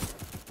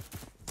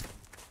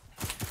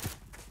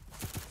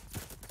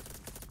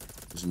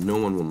 Because no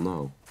one will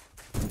know.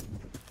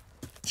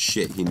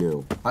 Shit, he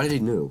knew. How did he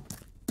know?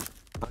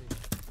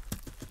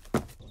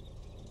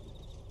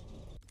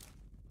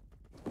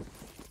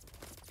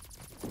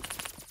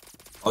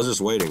 I was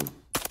just waiting.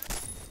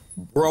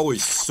 Bro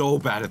is so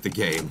bad at the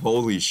game.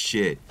 Holy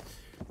shit.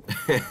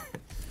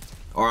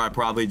 Or I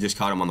probably just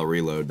caught him on the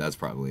reload. That's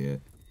probably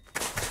it.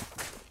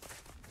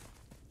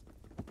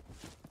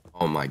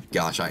 Oh my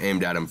gosh, I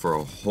aimed at him for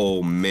a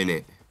whole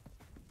minute.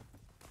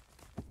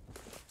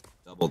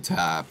 Double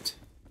tapped.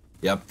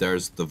 Yep,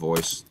 there's the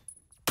voice.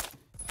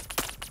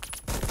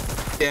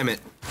 Damn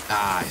it.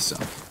 Ah, I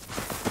suck.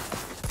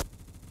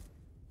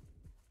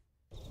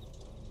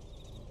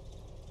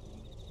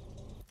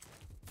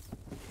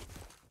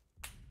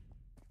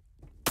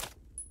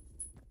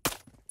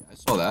 I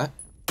saw that.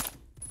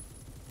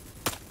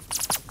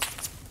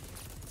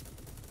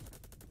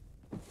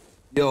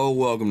 Yo,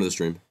 welcome to the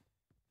stream.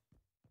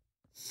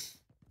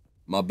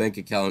 My bank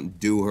account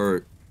do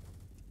hurt.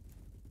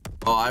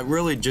 Oh, I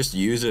really just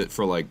use it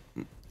for like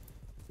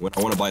when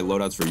I want to buy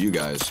loadouts for you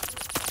guys.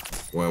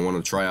 When I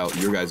want to try out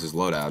your guys'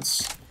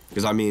 loadouts.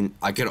 Because I mean,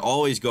 I can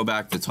always go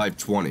back to Type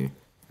 20.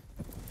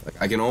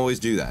 Like, I can always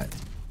do that.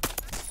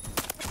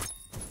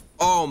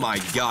 Oh my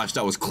gosh,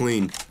 that was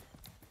clean.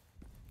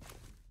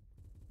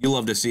 You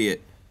love to see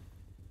it.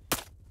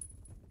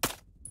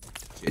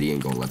 Shit, he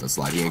ain't gonna let that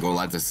slide. He ain't gonna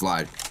let that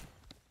slide.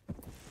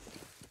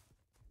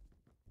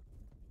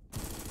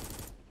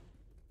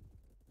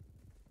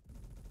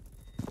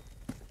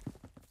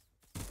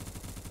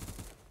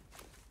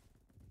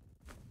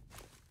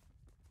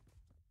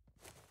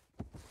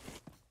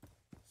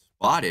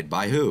 Spotted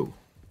by who?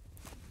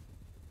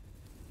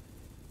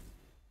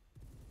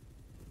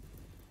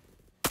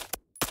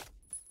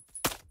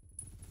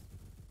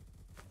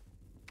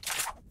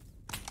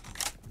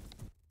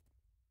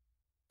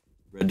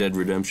 Red Dead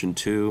Redemption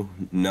 2?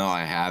 No,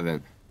 I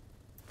haven't.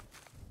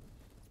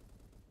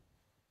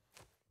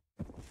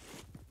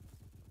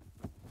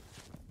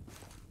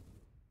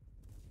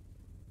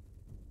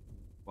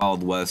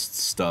 Wild West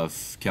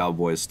stuff,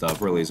 cowboy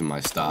stuff really isn't my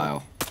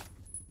style.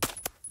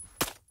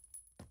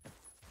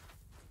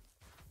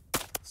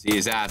 See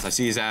his ass, I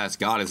see his ass,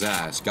 got his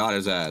ass, got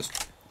his ass.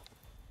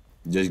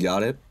 Just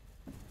got it?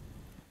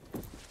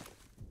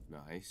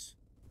 Nice.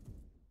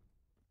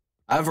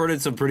 I've heard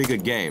it's a pretty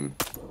good game.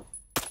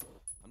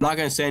 I'm not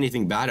gonna say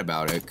anything bad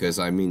about it, because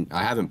I mean,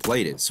 I haven't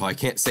played it, so I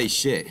can't say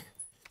shit.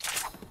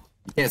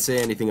 You can't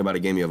say anything about a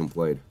game you haven't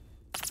played.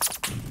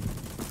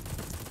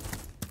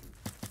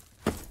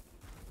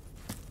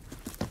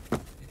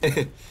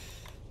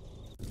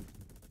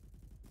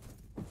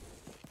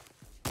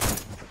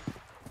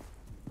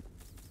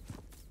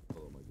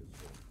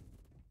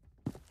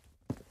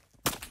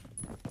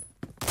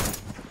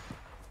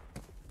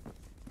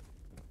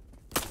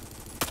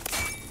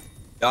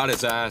 Got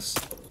his ass.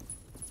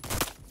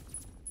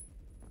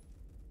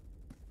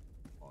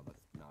 Oh, that's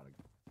not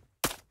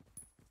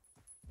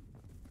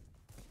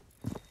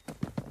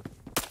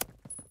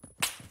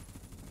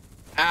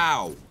a...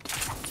 Ow!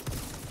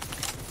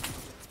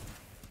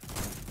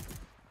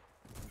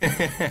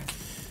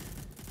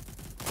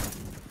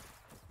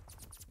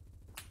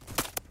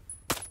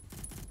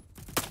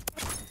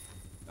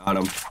 Got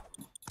him.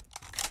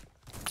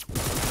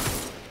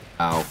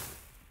 Ow.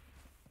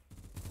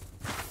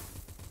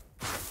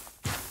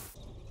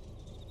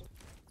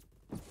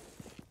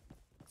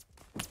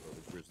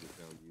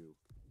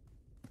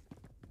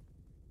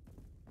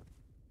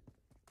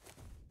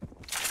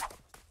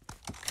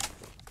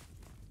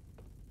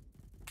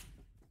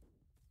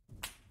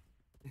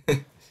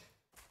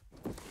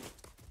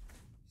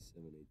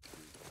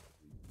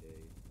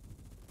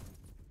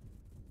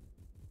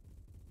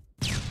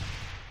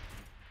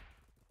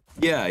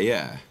 Yeah,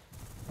 yeah.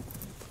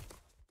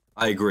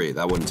 I agree.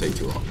 That wouldn't take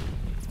too long.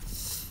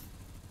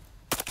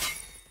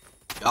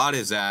 Got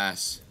his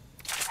ass.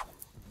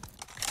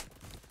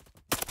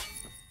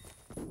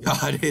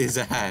 Got his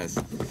ass.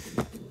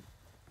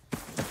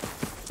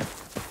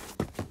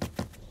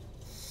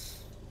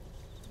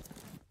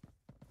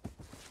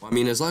 Well, I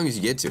mean, as long as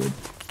you get to it,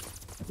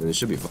 then it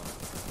should be fine.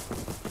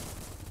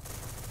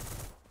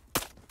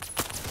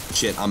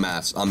 Shit, I'm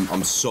ass.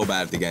 I'm so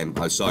bad at the game.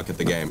 I suck at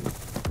the game.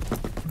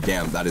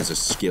 Damn, that is a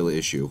skill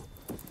issue.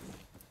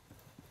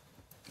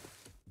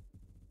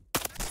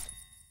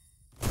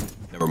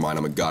 Never mind,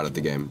 I'm a god at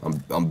the game.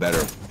 I'm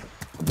better.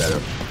 I'm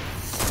better.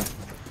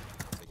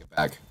 Take it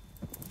back.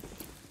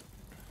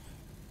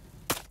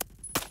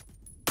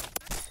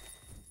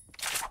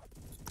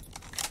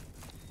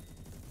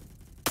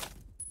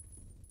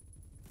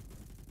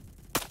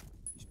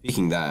 He's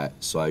peeking that,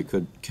 so I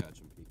could catch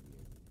him peeking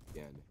it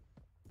again.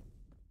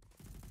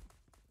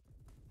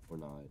 Or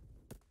not.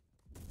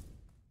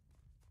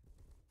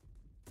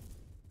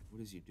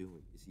 What is he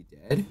doing? Is he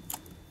dead?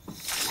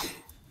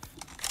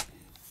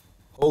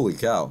 Holy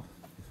cow.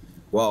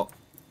 Well,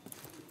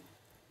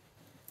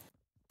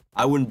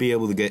 I wouldn't be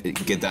able to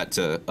get that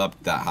to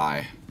up that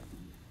high.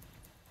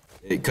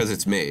 Because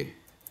it's me.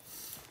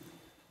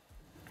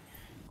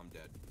 I'm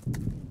dead.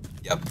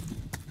 Yep.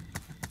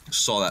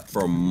 Saw that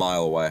from a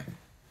mile away.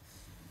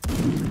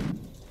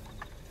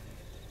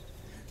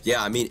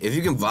 Yeah, I mean, if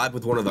you can vibe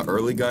with one of the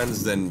early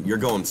guns, then you're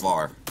going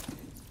far.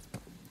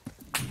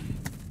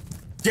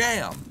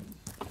 Damn!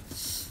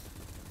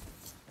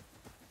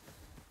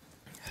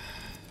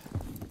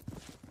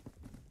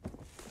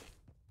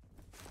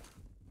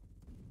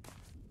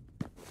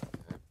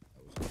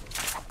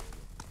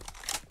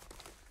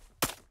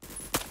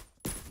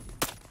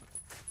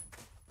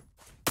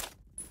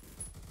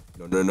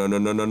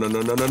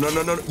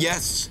 No.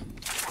 Yes!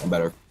 I'm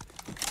better.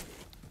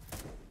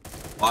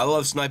 I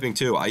love sniping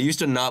too. I used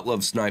to not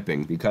love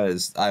sniping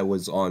because I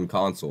was on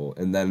console,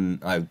 and then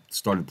I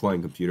started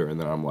playing computer, and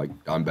then I'm like,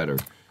 I'm better.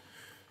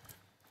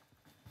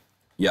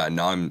 Yeah,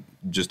 now I'm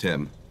just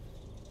him.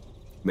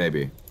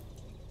 Maybe.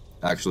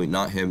 Actually,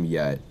 not him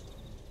yet.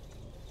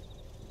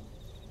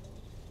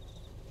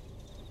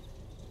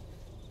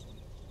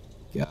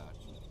 Gotcha.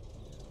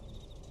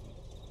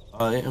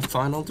 Yeah,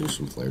 fine, I'll do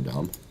some flare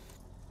down.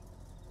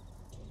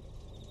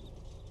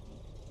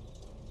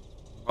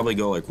 Probably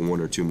go like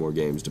 1 or 2 more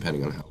games,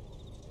 depending on how.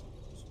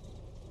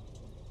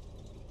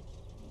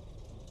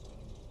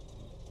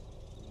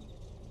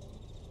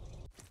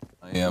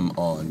 I am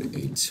on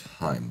a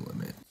time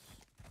limit.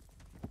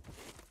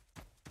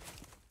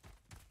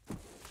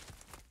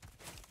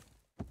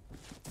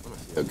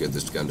 Let's see how good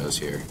this gun does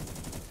here.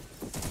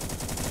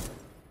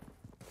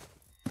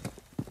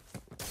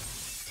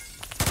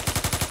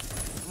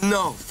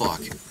 No,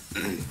 fuck.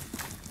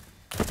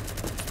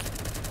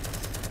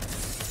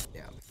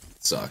 Damn, it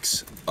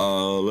sucks.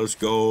 Let's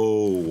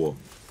go.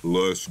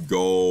 Let's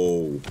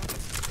go.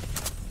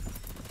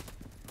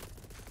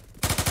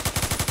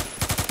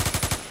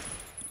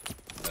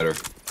 Better.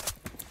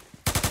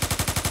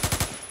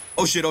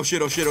 Oh shit, oh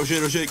shit, oh shit, oh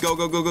shit, oh shit. Go,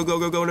 go, go, go, go,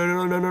 go, go. No,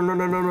 no, no, no, no,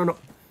 no, no, no, no.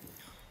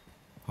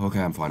 Okay,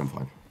 I'm fine, I'm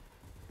fine.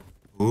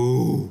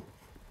 Ooh.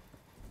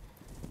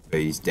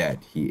 But he's dead.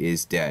 He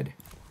is dead.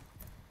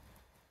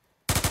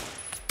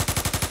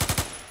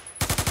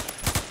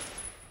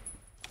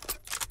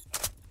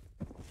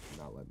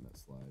 Not letting that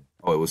slide.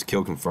 Oh, it was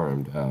kill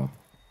confirmed. Oh.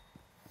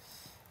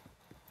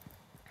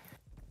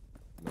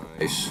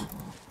 Nice.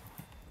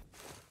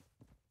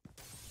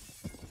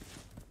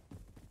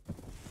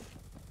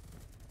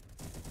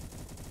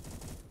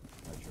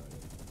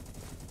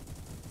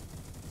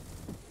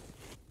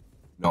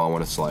 No, I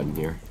want to slide in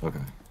here. Okay.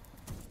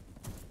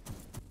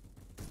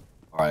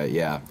 Alright,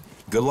 yeah.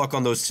 Good luck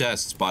on those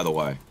tests, by the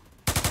way.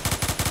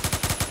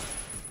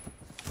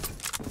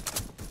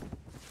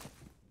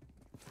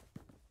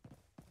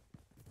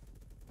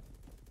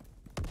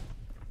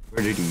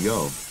 Where did he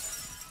go?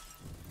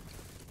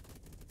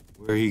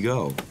 Where'd he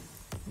go?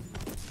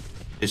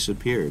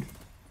 Disappeared.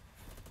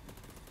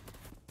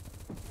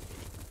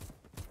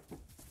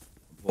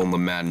 Pulling the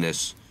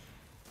madness.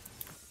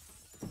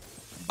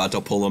 About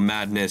to pull a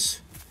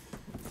madness.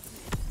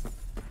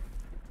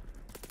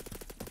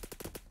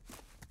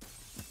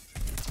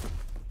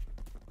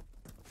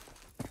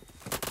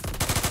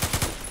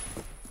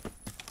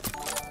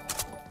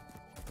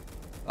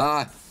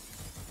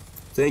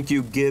 Thank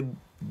you, Gib.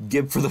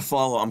 Gib for the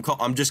follow.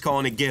 I'm just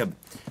calling it Gib.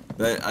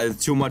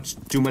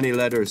 Too many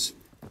letters.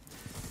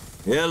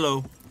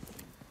 Hello.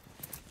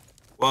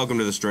 Welcome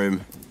to the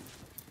stream.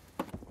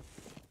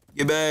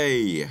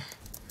 Gibby.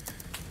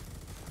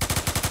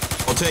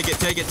 Oh, take it.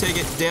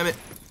 Damn it.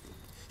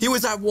 He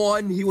was at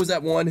 1. He was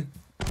at 1.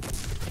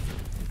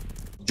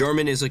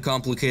 German is a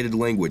complicated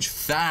language.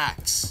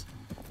 Facts.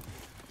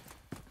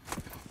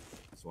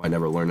 So I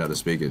never learned how to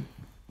speak it.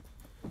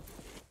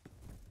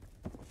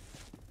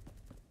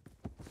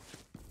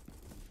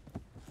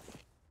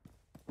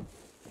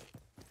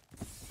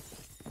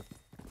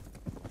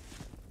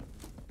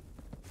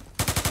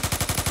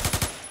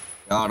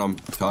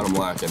 Caught him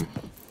lacking.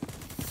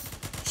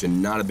 Should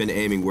not have been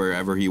aiming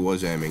wherever he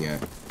was aiming at.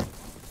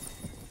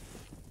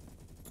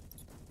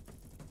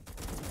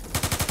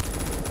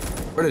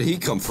 Where did he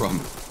come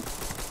from?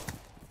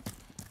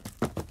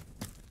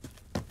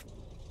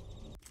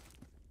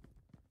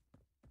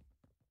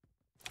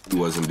 He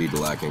was indeed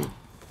lacking.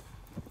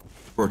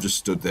 Or just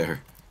stood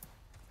there.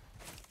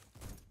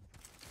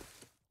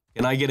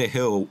 Can I get a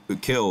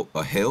kill?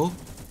 A hill?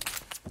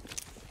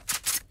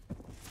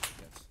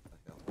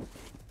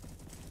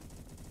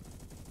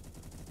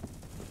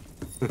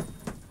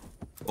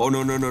 Oh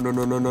no. I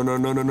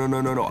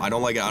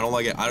don't like it.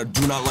 I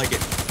do not like it.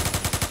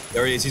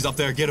 There he is. He's up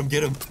there. Get him.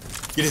 Get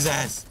his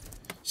ass.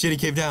 Shit, he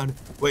came down.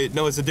 Wait,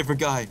 no, it's a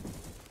different guy.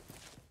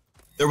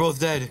 They're both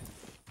dead.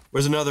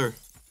 Where's another?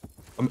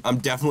 I'm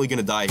definitely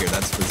gonna die here,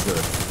 that's for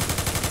sure.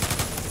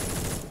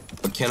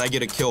 But can I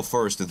get a kill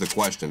first is the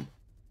question.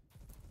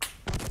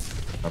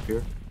 Up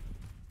here?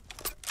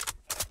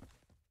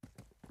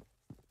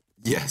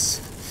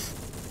 Yes.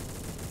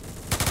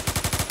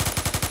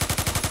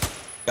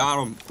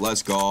 Got him.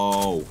 Let's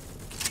go.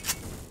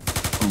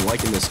 I'm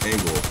liking this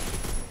angle.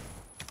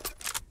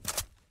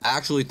 I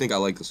actually think I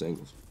like this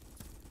angle.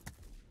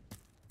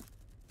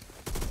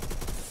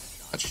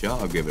 Gotcha.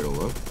 I'll give it a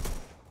look.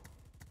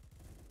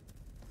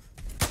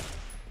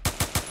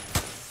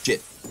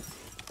 Shit.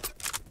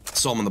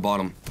 Saw him on the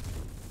bottom.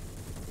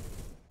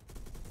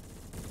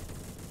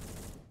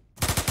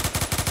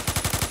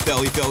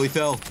 He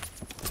fell.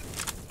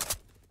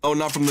 Oh,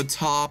 not from the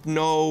top.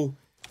 No.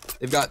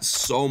 They've got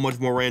so much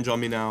more range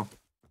on me now.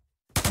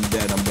 I'm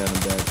dead.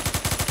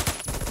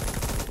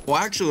 Well,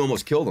 I actually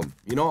almost killed him.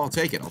 You know, I'll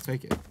take it.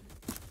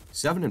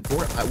 7 and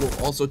 4. I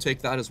will also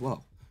take that as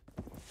well.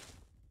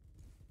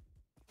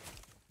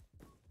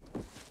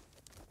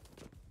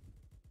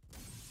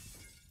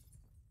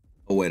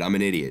 Oh wait, I'm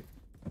an idiot.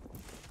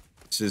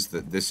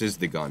 This is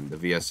the gun, the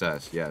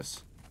VSS.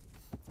 Yes,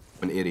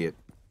 I'm an idiot.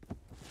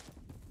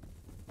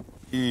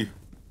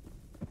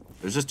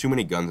 There's just too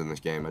many guns in this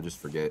game. I just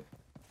forget.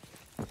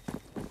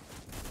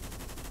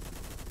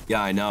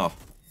 Yeah, I know.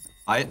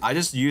 I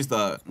just used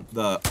the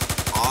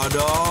auto.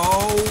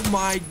 Oh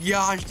my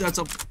gosh, that's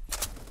a.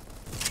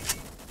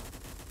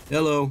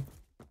 Hello.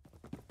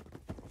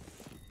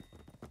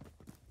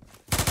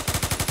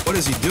 What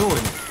is he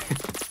doing?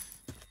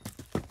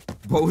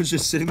 Bo was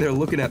just sitting there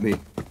looking at me.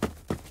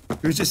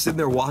 He was just sitting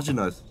there watching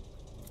us.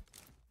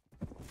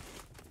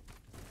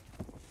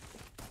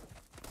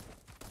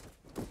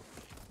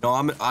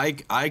 No, I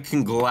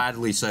can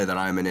gladly say that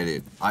I'm an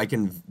idiot.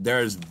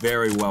 There's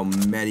very well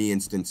many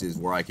instances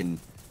where I can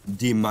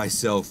deem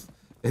myself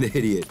an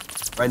idiot.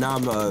 Right now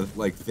I'm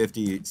like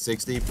 50,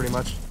 60 pretty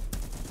much.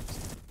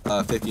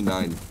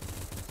 59.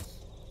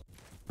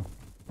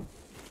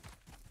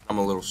 I'm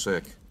a little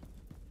sick.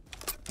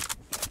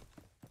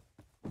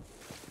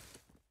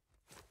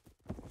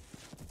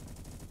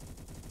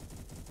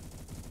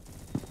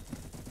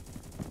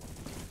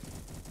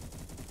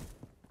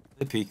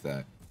 They peek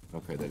that.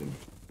 Okay, they didn't.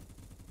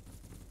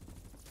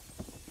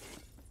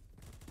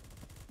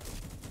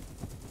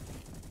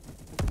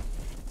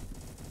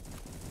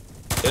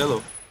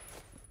 Hello.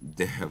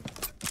 Damn.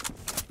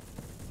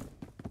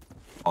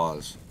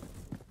 Pause.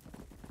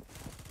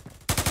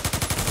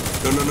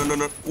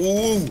 No.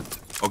 Ooh.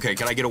 Okay,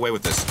 can I get away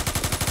with this?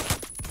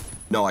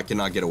 No, I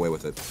cannot get away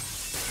with it.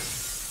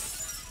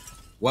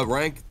 What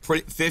rank?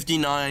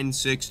 59,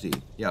 60.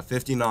 Yeah,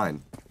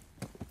 59.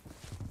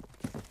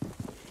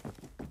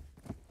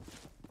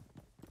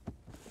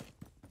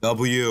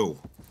 W.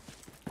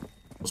 I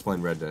was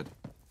playing Red Dead.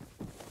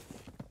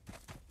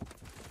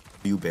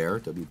 W bear?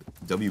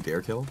 W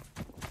bear kill?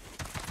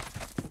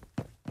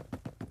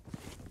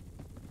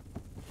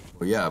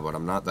 Well, yeah, but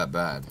I'm not that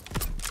bad.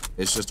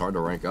 It's just hard to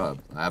rank up.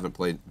 I haven't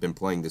been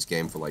playing this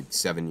game for like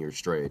 7 years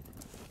straight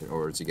in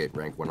order to get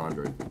rank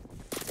 100.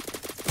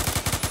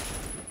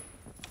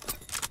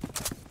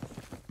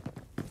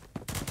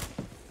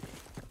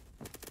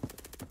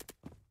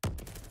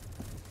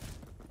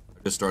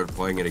 I just started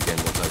playing it again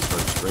once I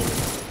started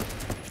streaming.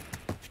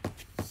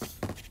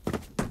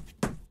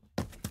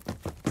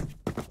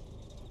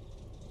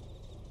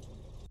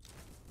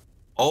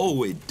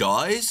 Oh, it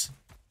does?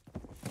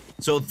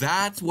 So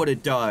that's what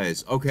it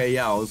does. Okay,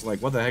 yeah, I was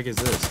like, what the heck is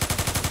this?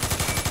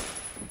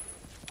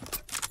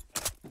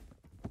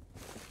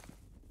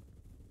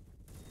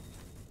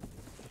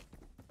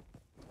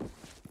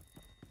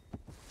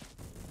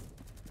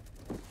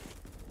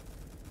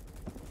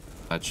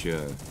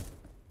 Gotcha.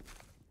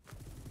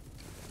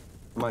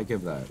 I might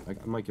give that. I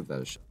might give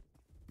that a shot.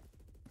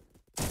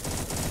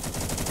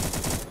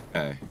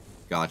 Okay,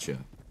 gotcha.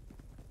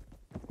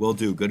 Will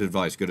do. Good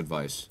advice. Good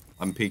advice.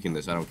 I'm peeking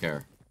this. I don't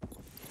care.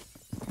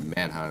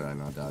 Man, how did I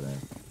not die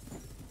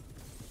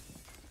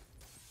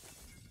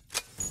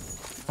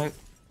there?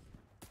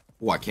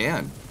 Oh, I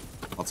can.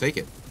 I'll take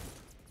it.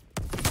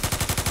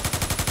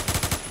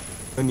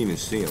 Couldn't even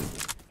see him.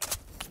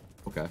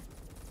 Okay.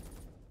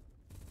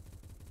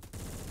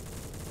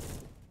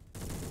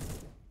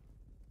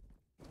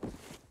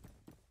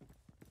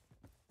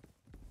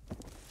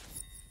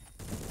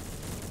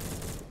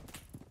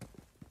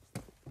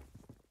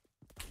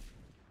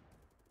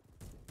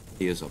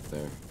 He is up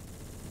there.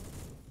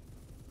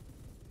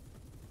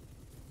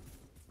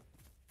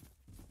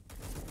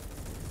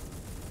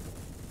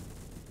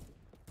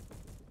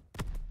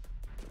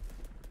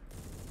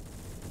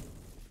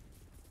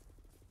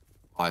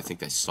 Oh, I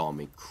think they saw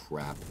me.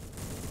 Crap.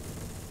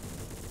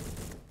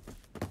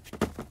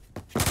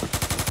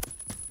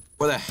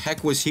 Where the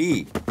heck was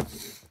he?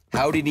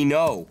 How did he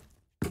know?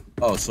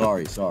 Oh,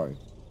 sorry.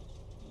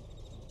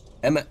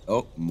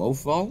 Oh,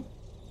 mofo?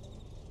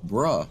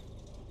 Bruh.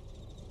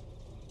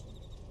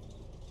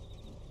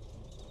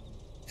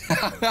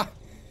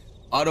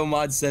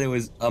 Automod said it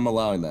was. I'm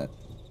allowing that.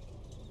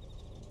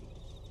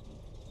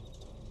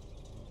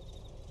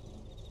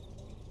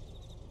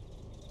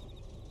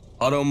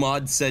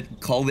 Automod said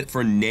call it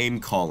for name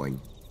calling.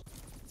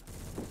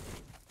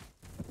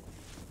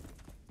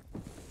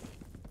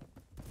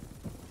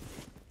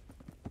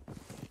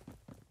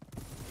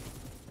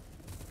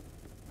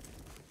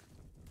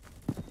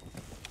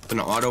 An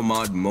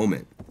Automod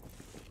moment.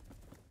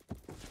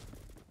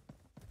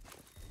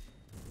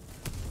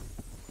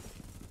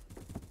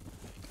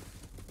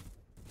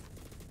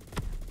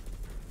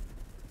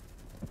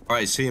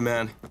 Alright, see you,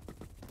 man.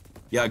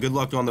 Yeah, good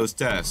luck on those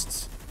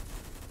tests.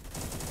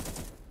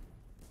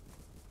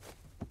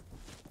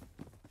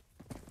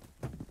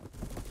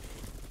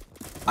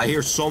 I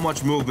hear so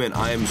much movement.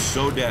 I am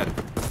so dead.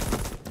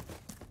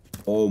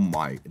 Oh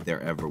my,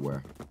 they're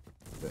everywhere.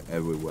 They're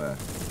everywhere.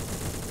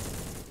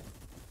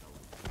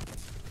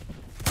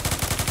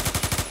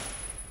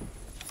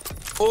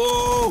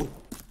 Oh!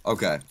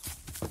 Okay.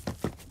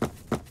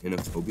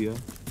 Inophobia?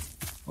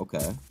 Okay.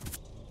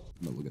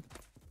 I'm gonna look at that.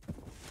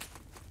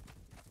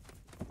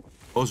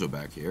 Those are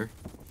back here.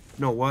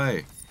 No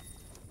way.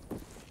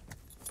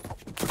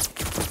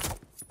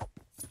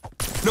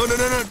 No, no,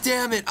 no, no,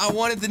 damn it. I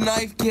wanted the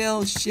knife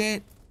kill.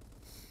 Shit.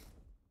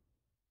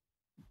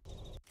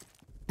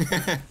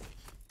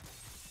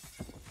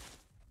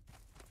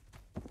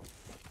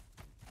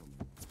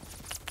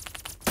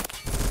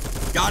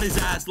 Got his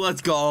ass.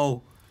 Let's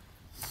go.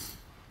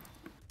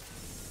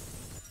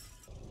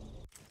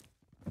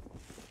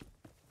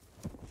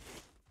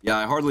 Yeah,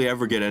 I hardly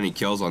ever get any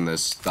kills on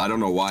this. I don't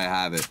know why I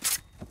have it.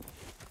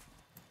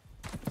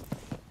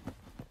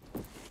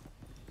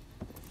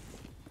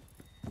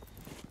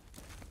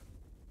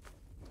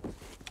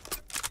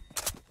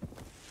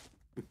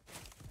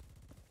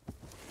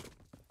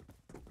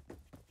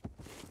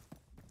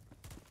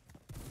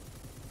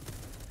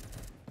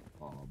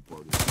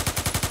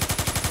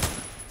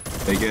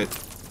 Take it.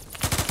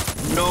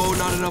 No,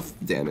 not enough.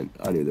 Damn it.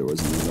 I knew there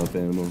wasn't enough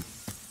ammo.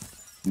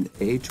 An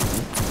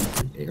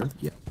A20 air?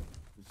 Yeah.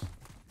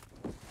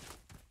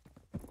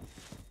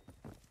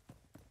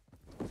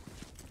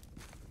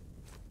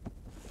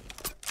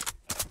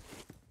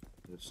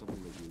 There's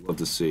something that you love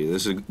to see.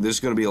 This is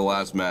gonna be the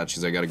last match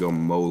because I gotta go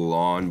mow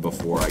lawn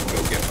before I go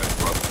get my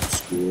brother from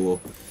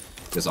school.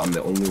 Because I'm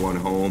the only one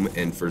home,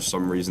 and for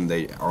some reason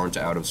they aren't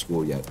out of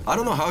school yet. I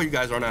don't know how you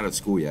guys aren't out of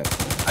school yet.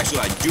 Actually,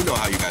 I do know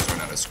how you guys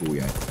aren't out of school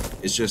yet.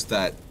 It's just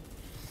that,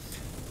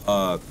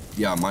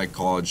 yeah, my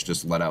college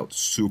just let out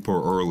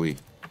super early.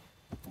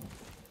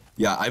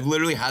 Yeah, I've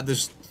literally had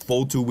this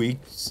full 2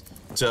 weeks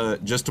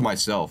just to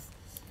myself.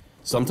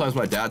 Sometimes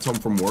my dad's home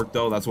from work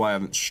though, that's why I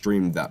haven't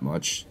streamed that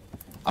much.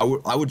 I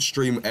would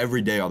stream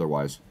every day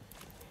otherwise.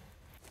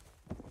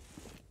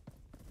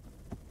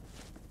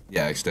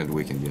 Yeah, extended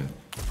weekend, yeah.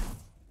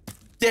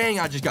 Dang,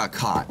 I just got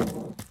caught.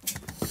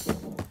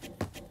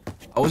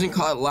 I wasn't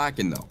caught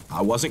lacking though.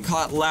 I wasn't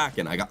caught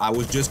lacking. I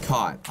was just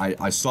caught.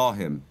 I saw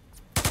him.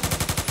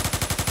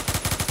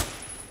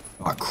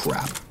 Oh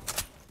crap.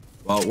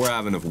 Well, we're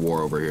having a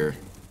war over here.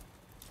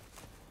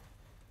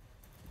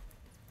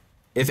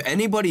 If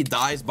anybody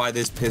dies by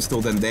this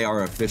pistol, then they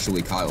are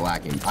officially caught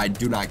lacking. I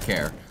do not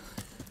care.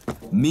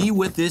 Me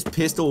with this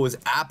pistol is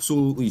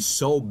absolutely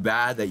so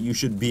bad that you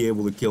should be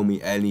able to kill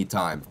me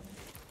anytime.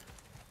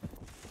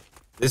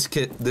 This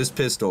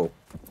pistol.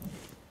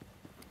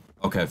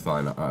 Okay,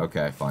 fine.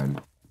 Okay, fine.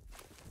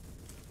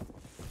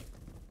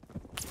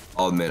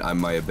 I'll admit, I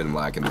might have been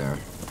lacking there.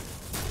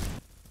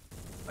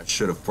 I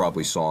should have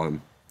probably saw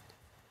him.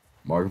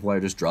 Markiplier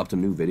just dropped a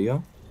new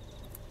video?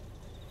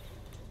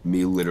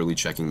 Me literally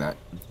checking that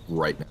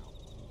right now.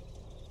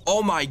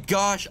 Oh my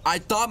gosh, I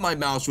thought my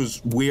mouse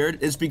was weird.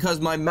 It's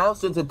because my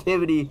mouse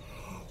sensitivity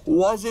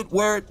wasn't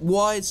where it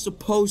was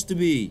supposed to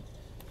be.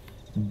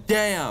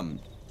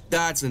 Damn.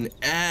 That's an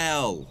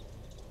L.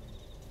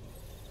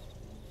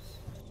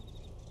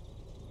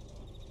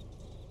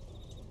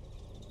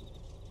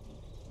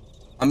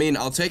 I mean,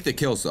 I'll take the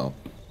kill, so.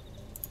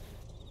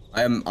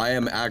 I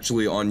am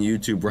actually on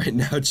YouTube right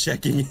now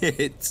checking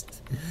it.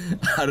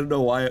 I don't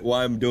know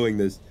why I'm doing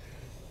this.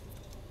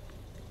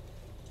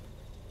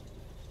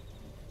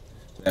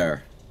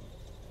 There.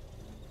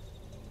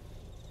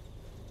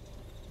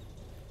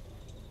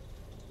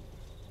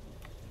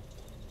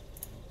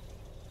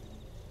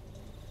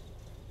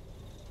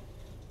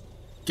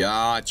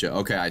 Gotcha.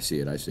 Okay, I see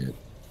it. I see it.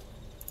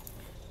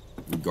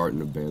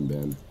 Garden of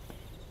Banban.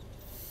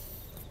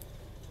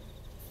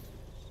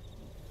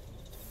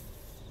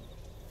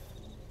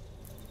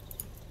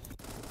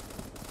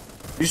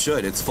 You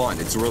should. It's fun.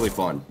 It's really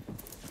fun.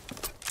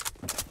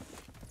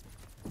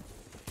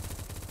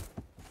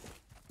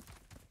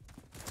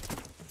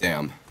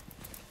 Damn.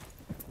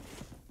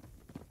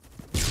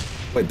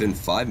 Wait, been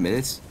 5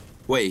 minutes?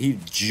 Wait, he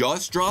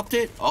just dropped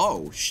it?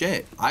 Oh,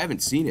 shit. I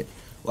haven't seen it.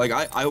 Like,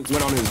 I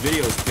went on his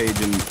videos page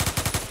and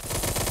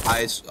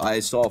I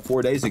saw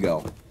 4 days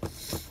ago.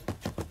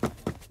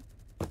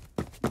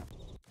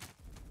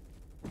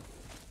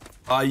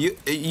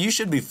 You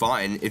should be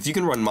fine. If you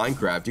can run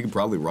Minecraft, you can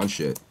probably run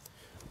shit.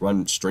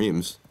 Run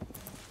streams.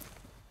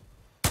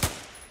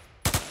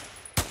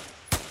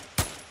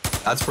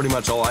 That's pretty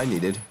much all I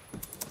needed.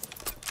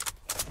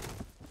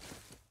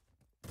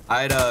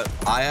 I had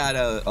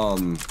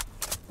a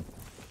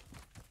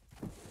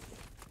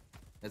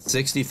at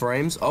 60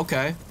 frames.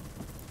 Okay.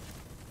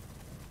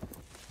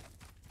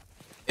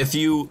 If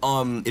you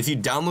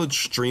download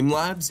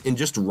Streamlabs and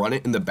just run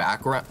it in the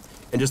background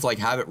and just like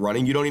have it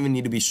running, you don't even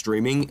need to be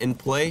streaming and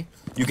play.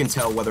 You can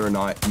tell whether or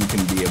not you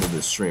can be able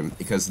to stream,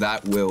 because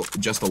that will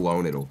just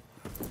alone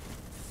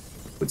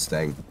it's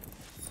staying.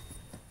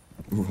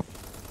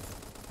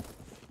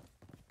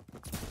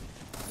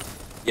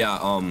 Yeah,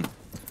 I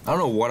don't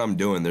know what I'm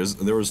doing.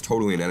 There was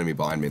totally an enemy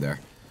behind me there.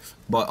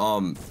 But,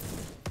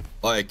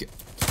 like,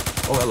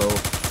 oh, hello.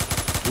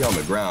 He on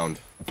the ground.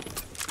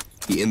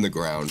 He in the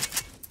ground.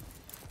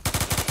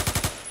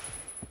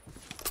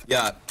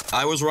 Yeah,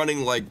 I was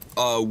running, like,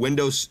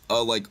 Windows,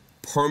 like,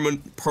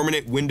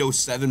 permanent Windows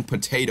 7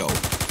 potato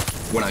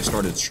when I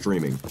started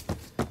streaming.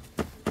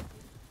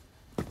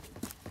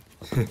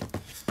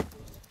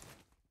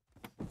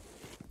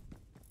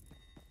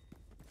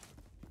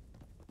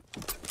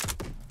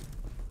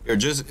 Here,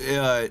 just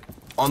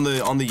on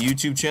the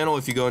YouTube channel,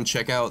 if you go and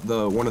check out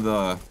one of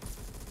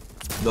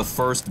the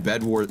first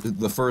Bed Wars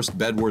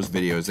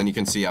videos, then you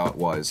can see how it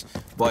was.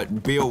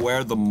 But be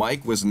aware, the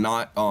mic was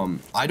not.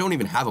 I don't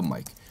even have a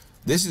mic.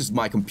 This is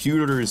my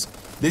computer's.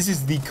 This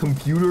is the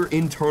computer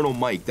internal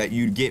mic that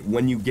you get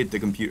when you get the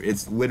computer.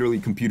 It's literally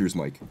computer's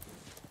mic.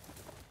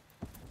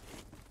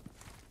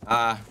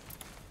 I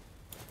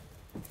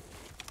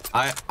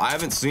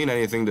haven't seen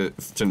anything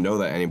to know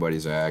that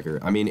anybody's a hacker.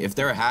 I mean, if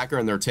they're a hacker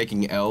and they're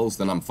taking L's,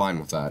 then I'm fine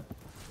with that.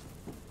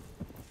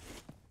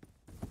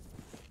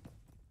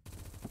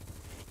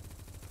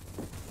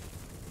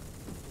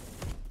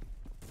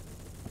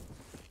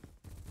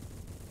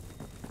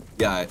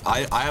 Yeah,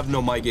 I have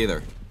no mic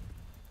either.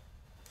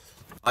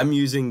 I'm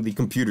using the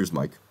computer's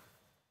mic.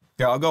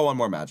 Here, I'll go one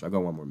more match.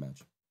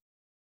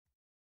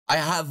 I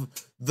have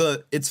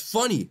it's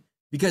funny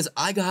because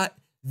I got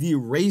the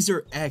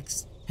Razer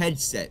X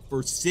headset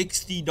for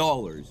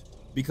 $60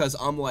 because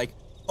I'm like,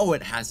 oh,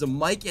 it has a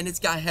mic and it's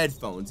got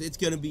headphones. It's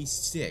gonna be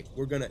sick.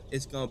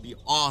 It's gonna be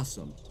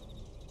awesome.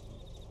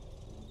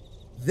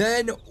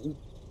 Then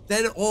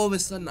all of a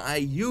sudden I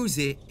use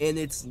it and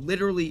it's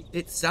literally,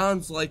 it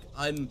sounds like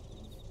my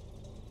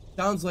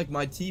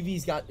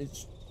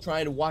it's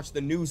trying to watch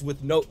the news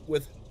with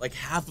like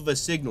half of a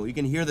signal. You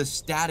can hear the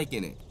static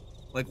in it.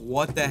 Like,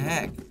 what the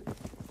heck?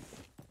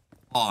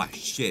 Aw,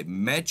 shit.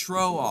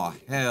 Metro? Aw,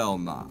 hell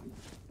nah.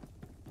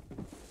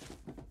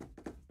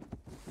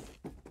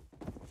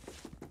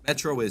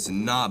 Metro is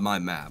not my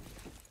map.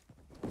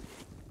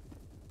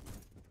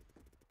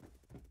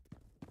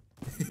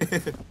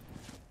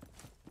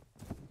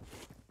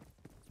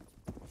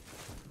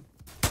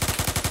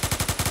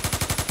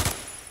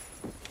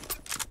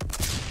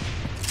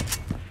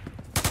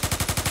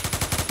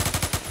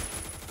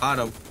 Got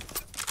him.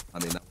 I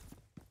mean,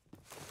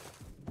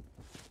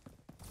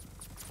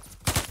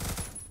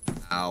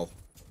 ow.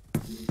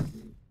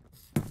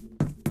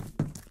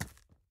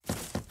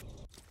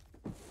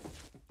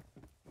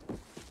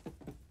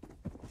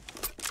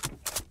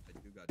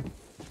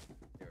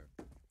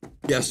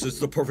 Yes, it's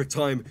the perfect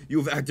time. You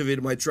have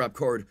activated my trap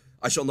card.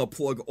 I shall now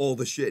plug all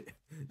the shit.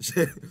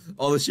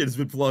 All the shit has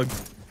been plugged.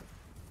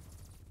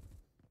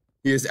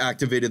 He has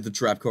activated the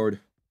trap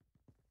card.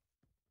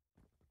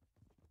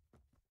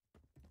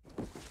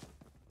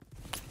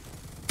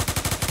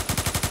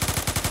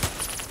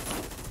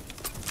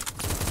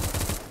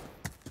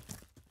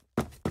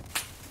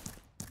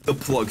 The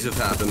plugs have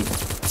happened.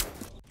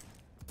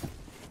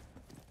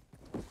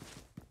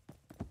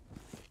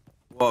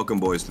 Welcome,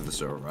 boys, to the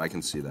server. I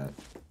can see that.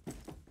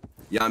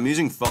 Yeah, I'm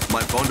using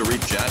my phone to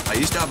read chat. I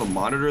used to have a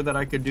monitor that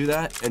I could do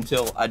that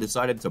until I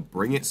decided to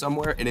bring it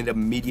somewhere, and it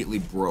immediately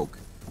broke.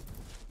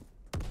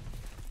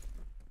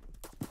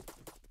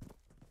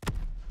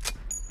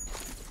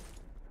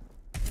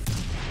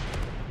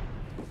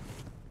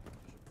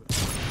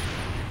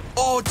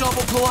 Oh,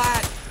 double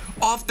collat!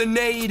 Off the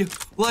nade!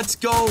 Let's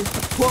go!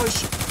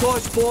 Push!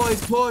 Push,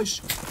 boys!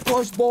 Push!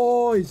 Push,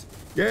 boys!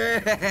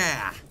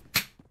 Yeah!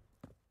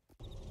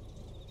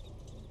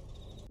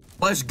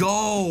 Let's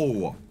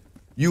go!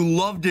 You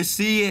love to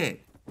see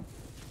it!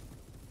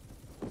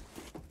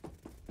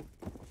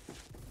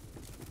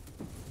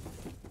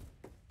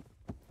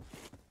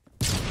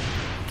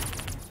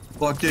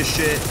 Fuck this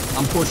shit.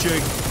 I'm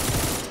pushing.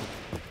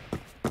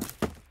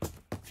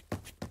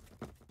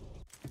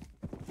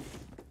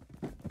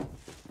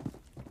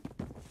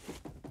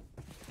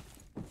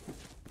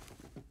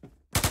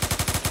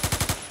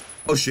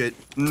 Oh shit.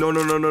 No,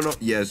 no, no, no, no.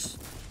 Yes.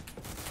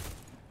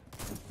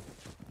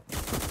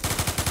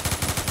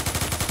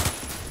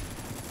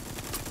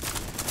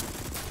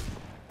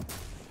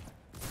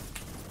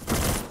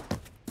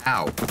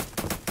 Ow.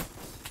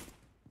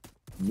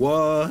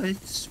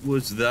 What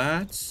was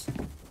that?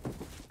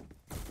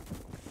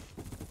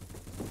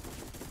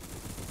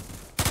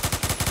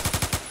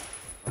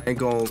 I ain't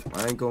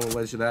gonna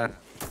let you that.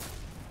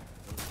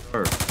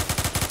 Sure.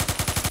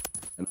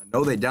 And I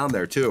know they down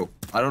there too.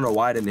 I don't know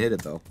why I didn't hit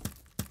it though.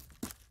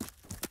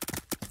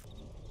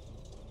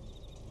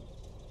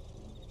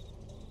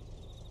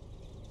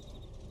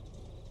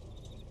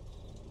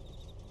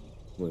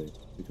 Wait,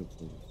 pick up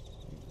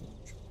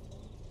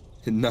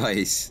the...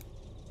 Nice.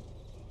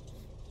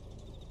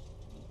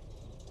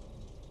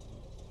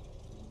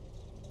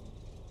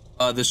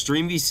 The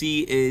stream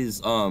VC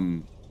is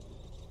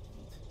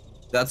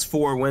that's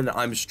for when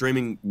I'm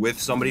streaming with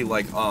somebody,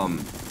 like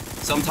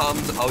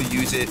sometimes I'll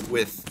use it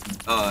with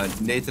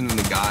Nathan and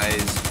the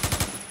guys,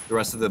 the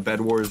rest of the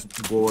Bed Wars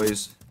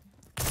boys,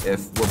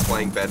 if we're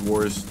playing Bed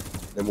Wars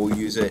then we'll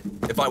use it.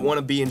 If I want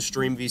to be in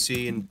Stream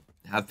VC and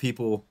have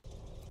people,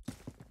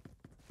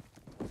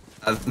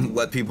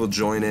 let people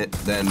join it,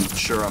 then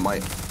sure, I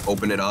might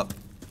open it up.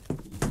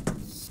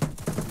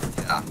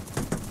 Yeah.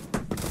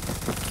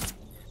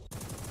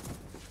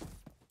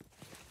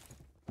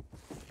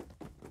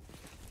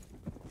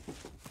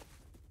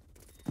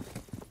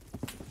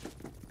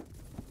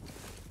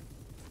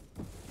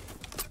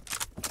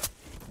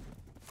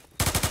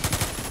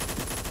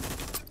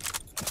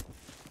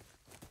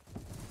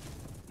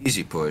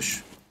 Easy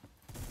push.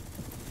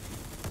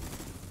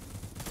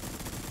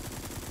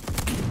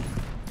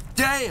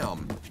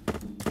 Damn!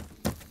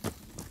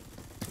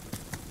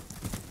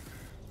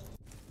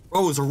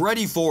 Bro was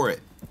ready for it.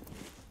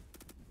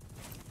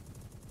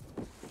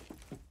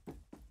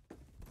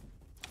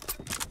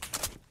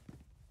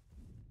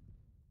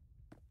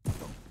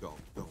 Go,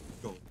 go,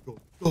 go, go,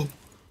 go,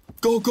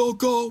 go, go,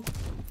 go!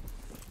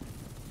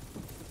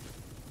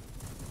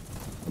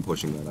 I'm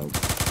pushing that out.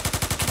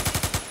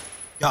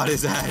 Got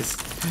his ass.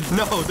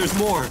 No, there's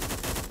more.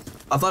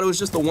 I thought it was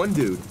just the one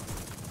dude.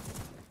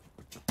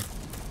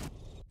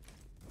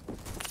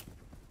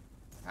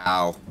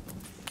 Ow.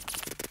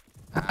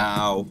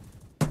 Ow.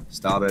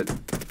 Stop it.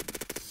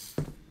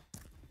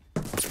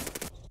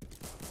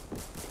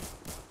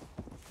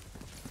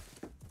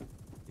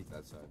 Take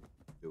that side.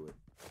 Do it.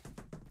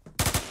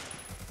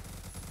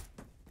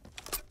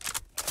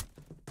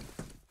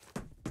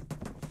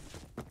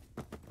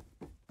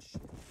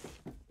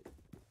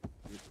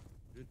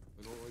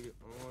 I don't like it.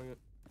 I don't like it.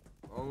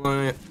 I don't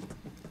like it.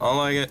 I don't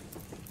like it.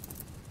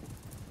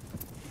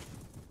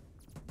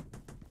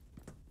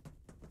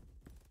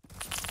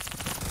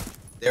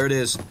 There it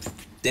is.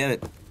 Damn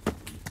it.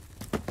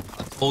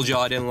 I told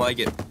y'all I didn't like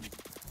it.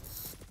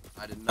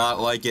 I did not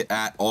like it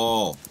at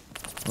all.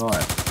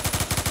 Alright.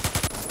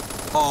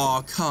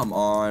 Oh, come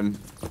on.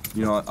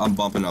 You know what? I'm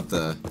bumping up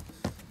the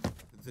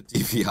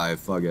DPI.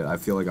 Fuck it. I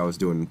feel like I was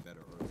doing better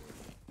earlier.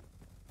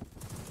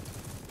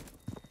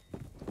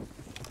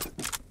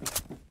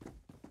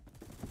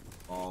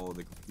 Oh,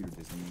 the computer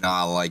does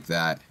not like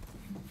that.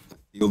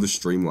 I feel the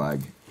stream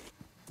lag.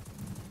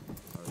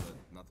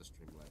 Not the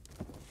stream lag.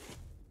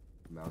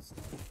 Mouse.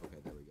 Okay,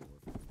 there we go.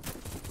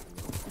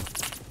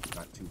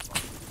 Not too far.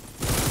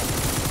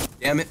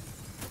 Damn it.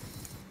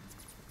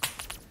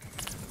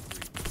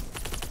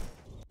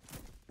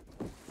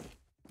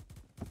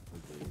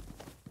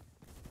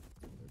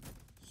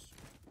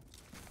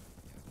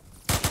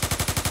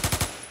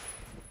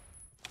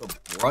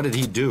 What did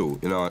he do?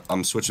 You know,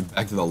 I'm switching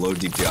back to the low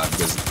DPI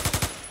because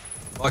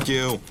fuck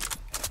you.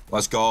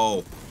 Let's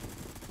go.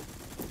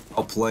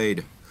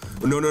 Outplayed.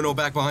 Oh, no, no, no,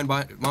 back behind.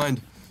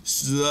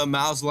 The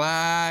mouse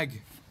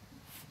lag.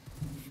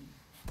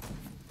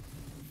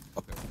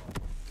 Okay.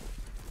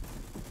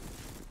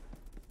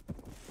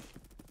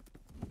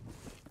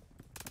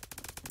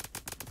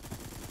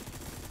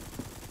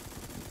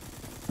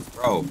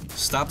 Bro,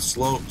 stop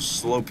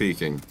slow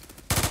peeking.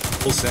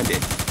 We'll send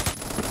it.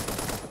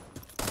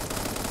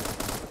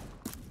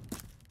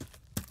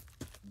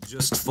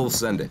 Just full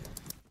send it.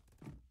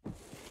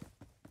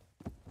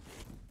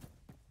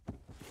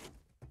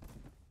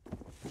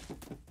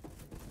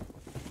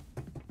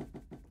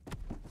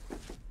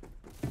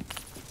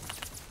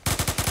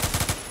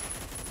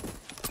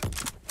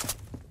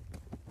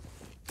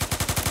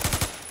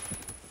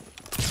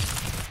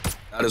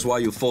 That is why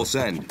you full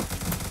send.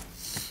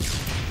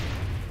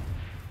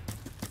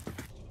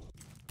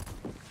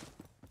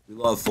 We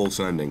love full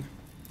sending.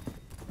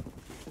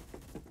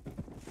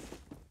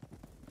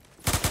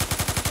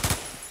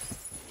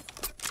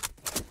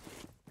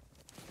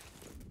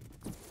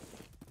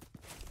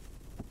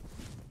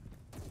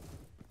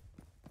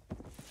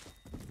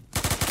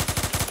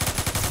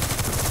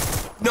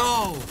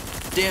 No!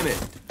 Damn it.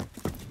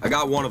 I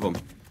got one of them.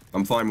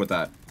 I'm fine with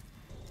that.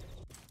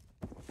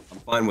 I'm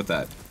fine with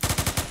that.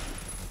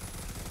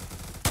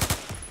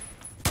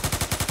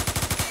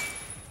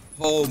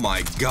 Oh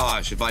my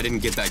gosh, if I didn't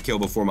get that kill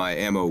before my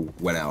ammo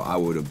went out, I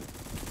would have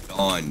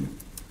done.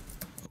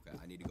 Okay,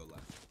 I need to go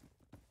left.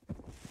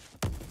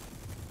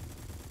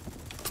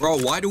 Bro,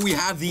 why do we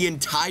have the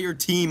entire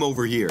team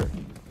over here?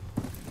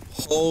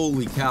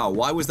 Holy cow,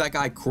 why was that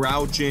guy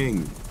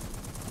crouching?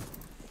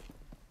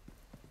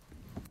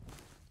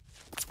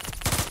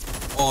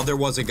 Oh, there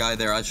was a guy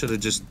there. I should have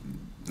just...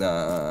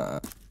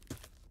 I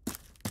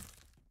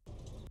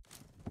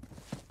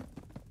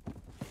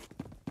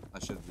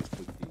should have just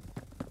quick peeked.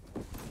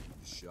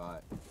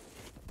 Shot.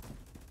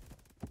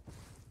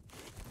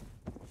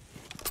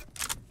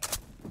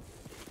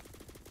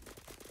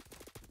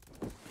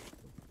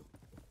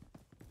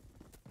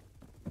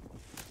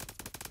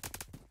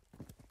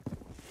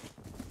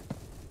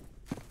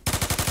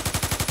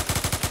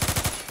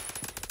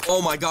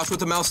 Oh my gosh, with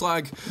the mouse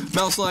lag.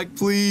 Mouse lag,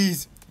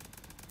 please.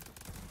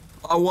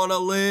 I wanna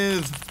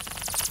live.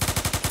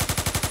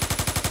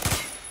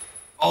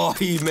 Oh,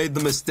 he made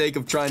the mistake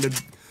of trying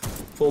to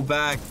pull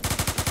back.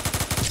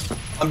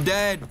 I'm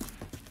dead.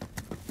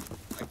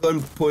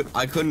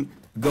 I couldn't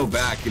go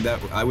back.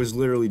 I was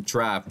literally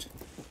trapped.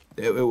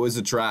 It was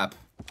a trap.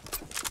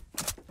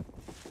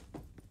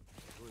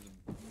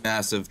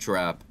 Massive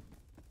trap.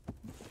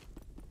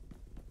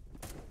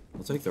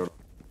 I'll take third.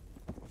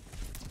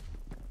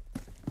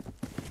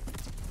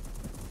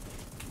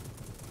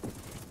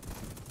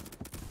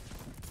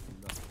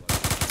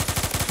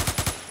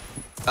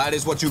 That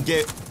is what you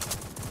get.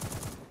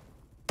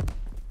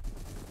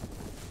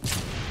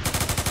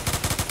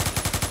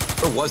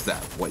 Where was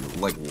that? Wait,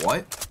 like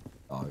what?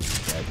 Oh,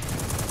 he's dead.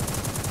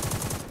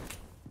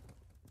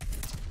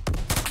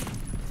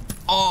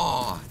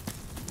 Oh,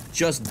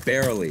 just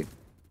barely.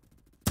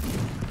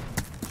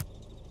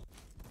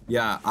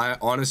 Yeah, I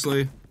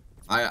honestly,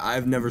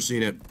 I've never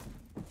seen it.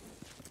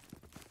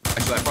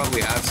 Actually, I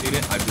probably have seen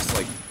it. I've just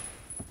like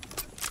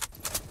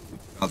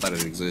not that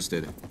it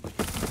existed.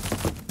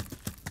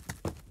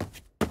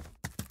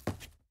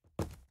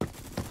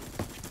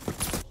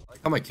 I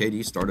like how my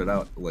KD started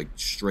out like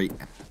straight.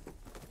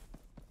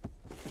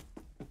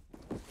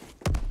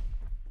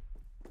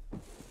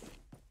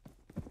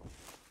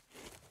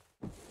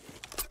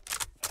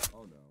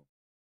 Oh no,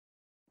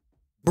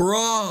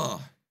 bruh.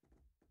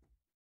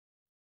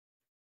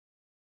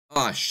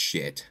 Ah,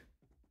 shit.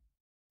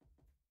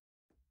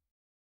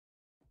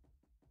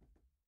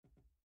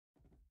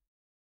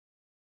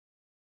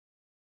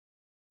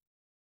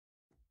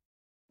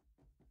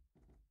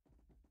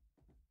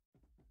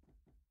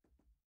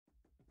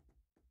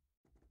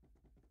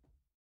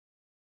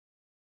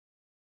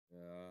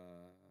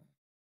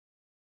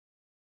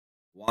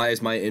 Why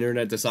is my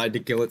internet decide to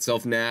kill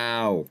itself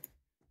now?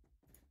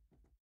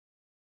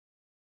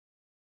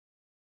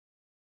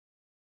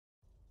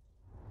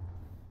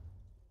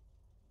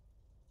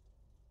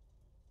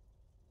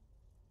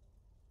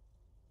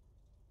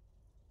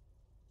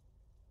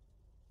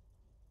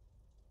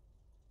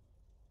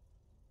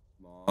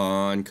 Come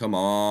on, come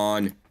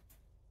on.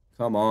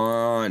 Come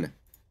on.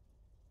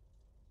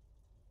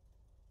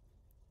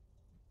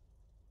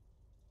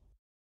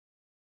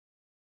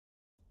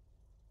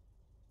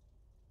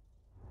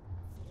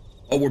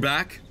 Oh, we're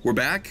back. We're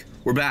back.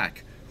 We're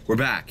back. We're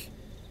back.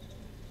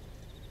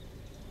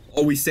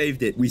 Oh, we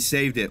saved it. We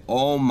saved it.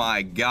 Oh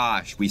my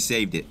gosh, we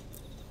saved it.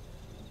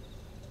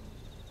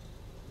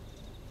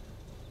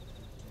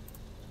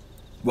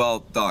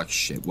 Well, oh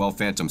shit. Well,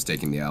 Phantom's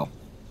taking the L.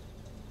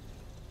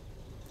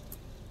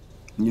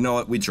 You know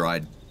what? We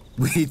tried.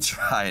 We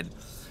tried.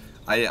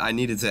 I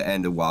needed to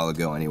end a while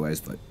ago anyways,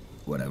 but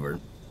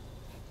whatever.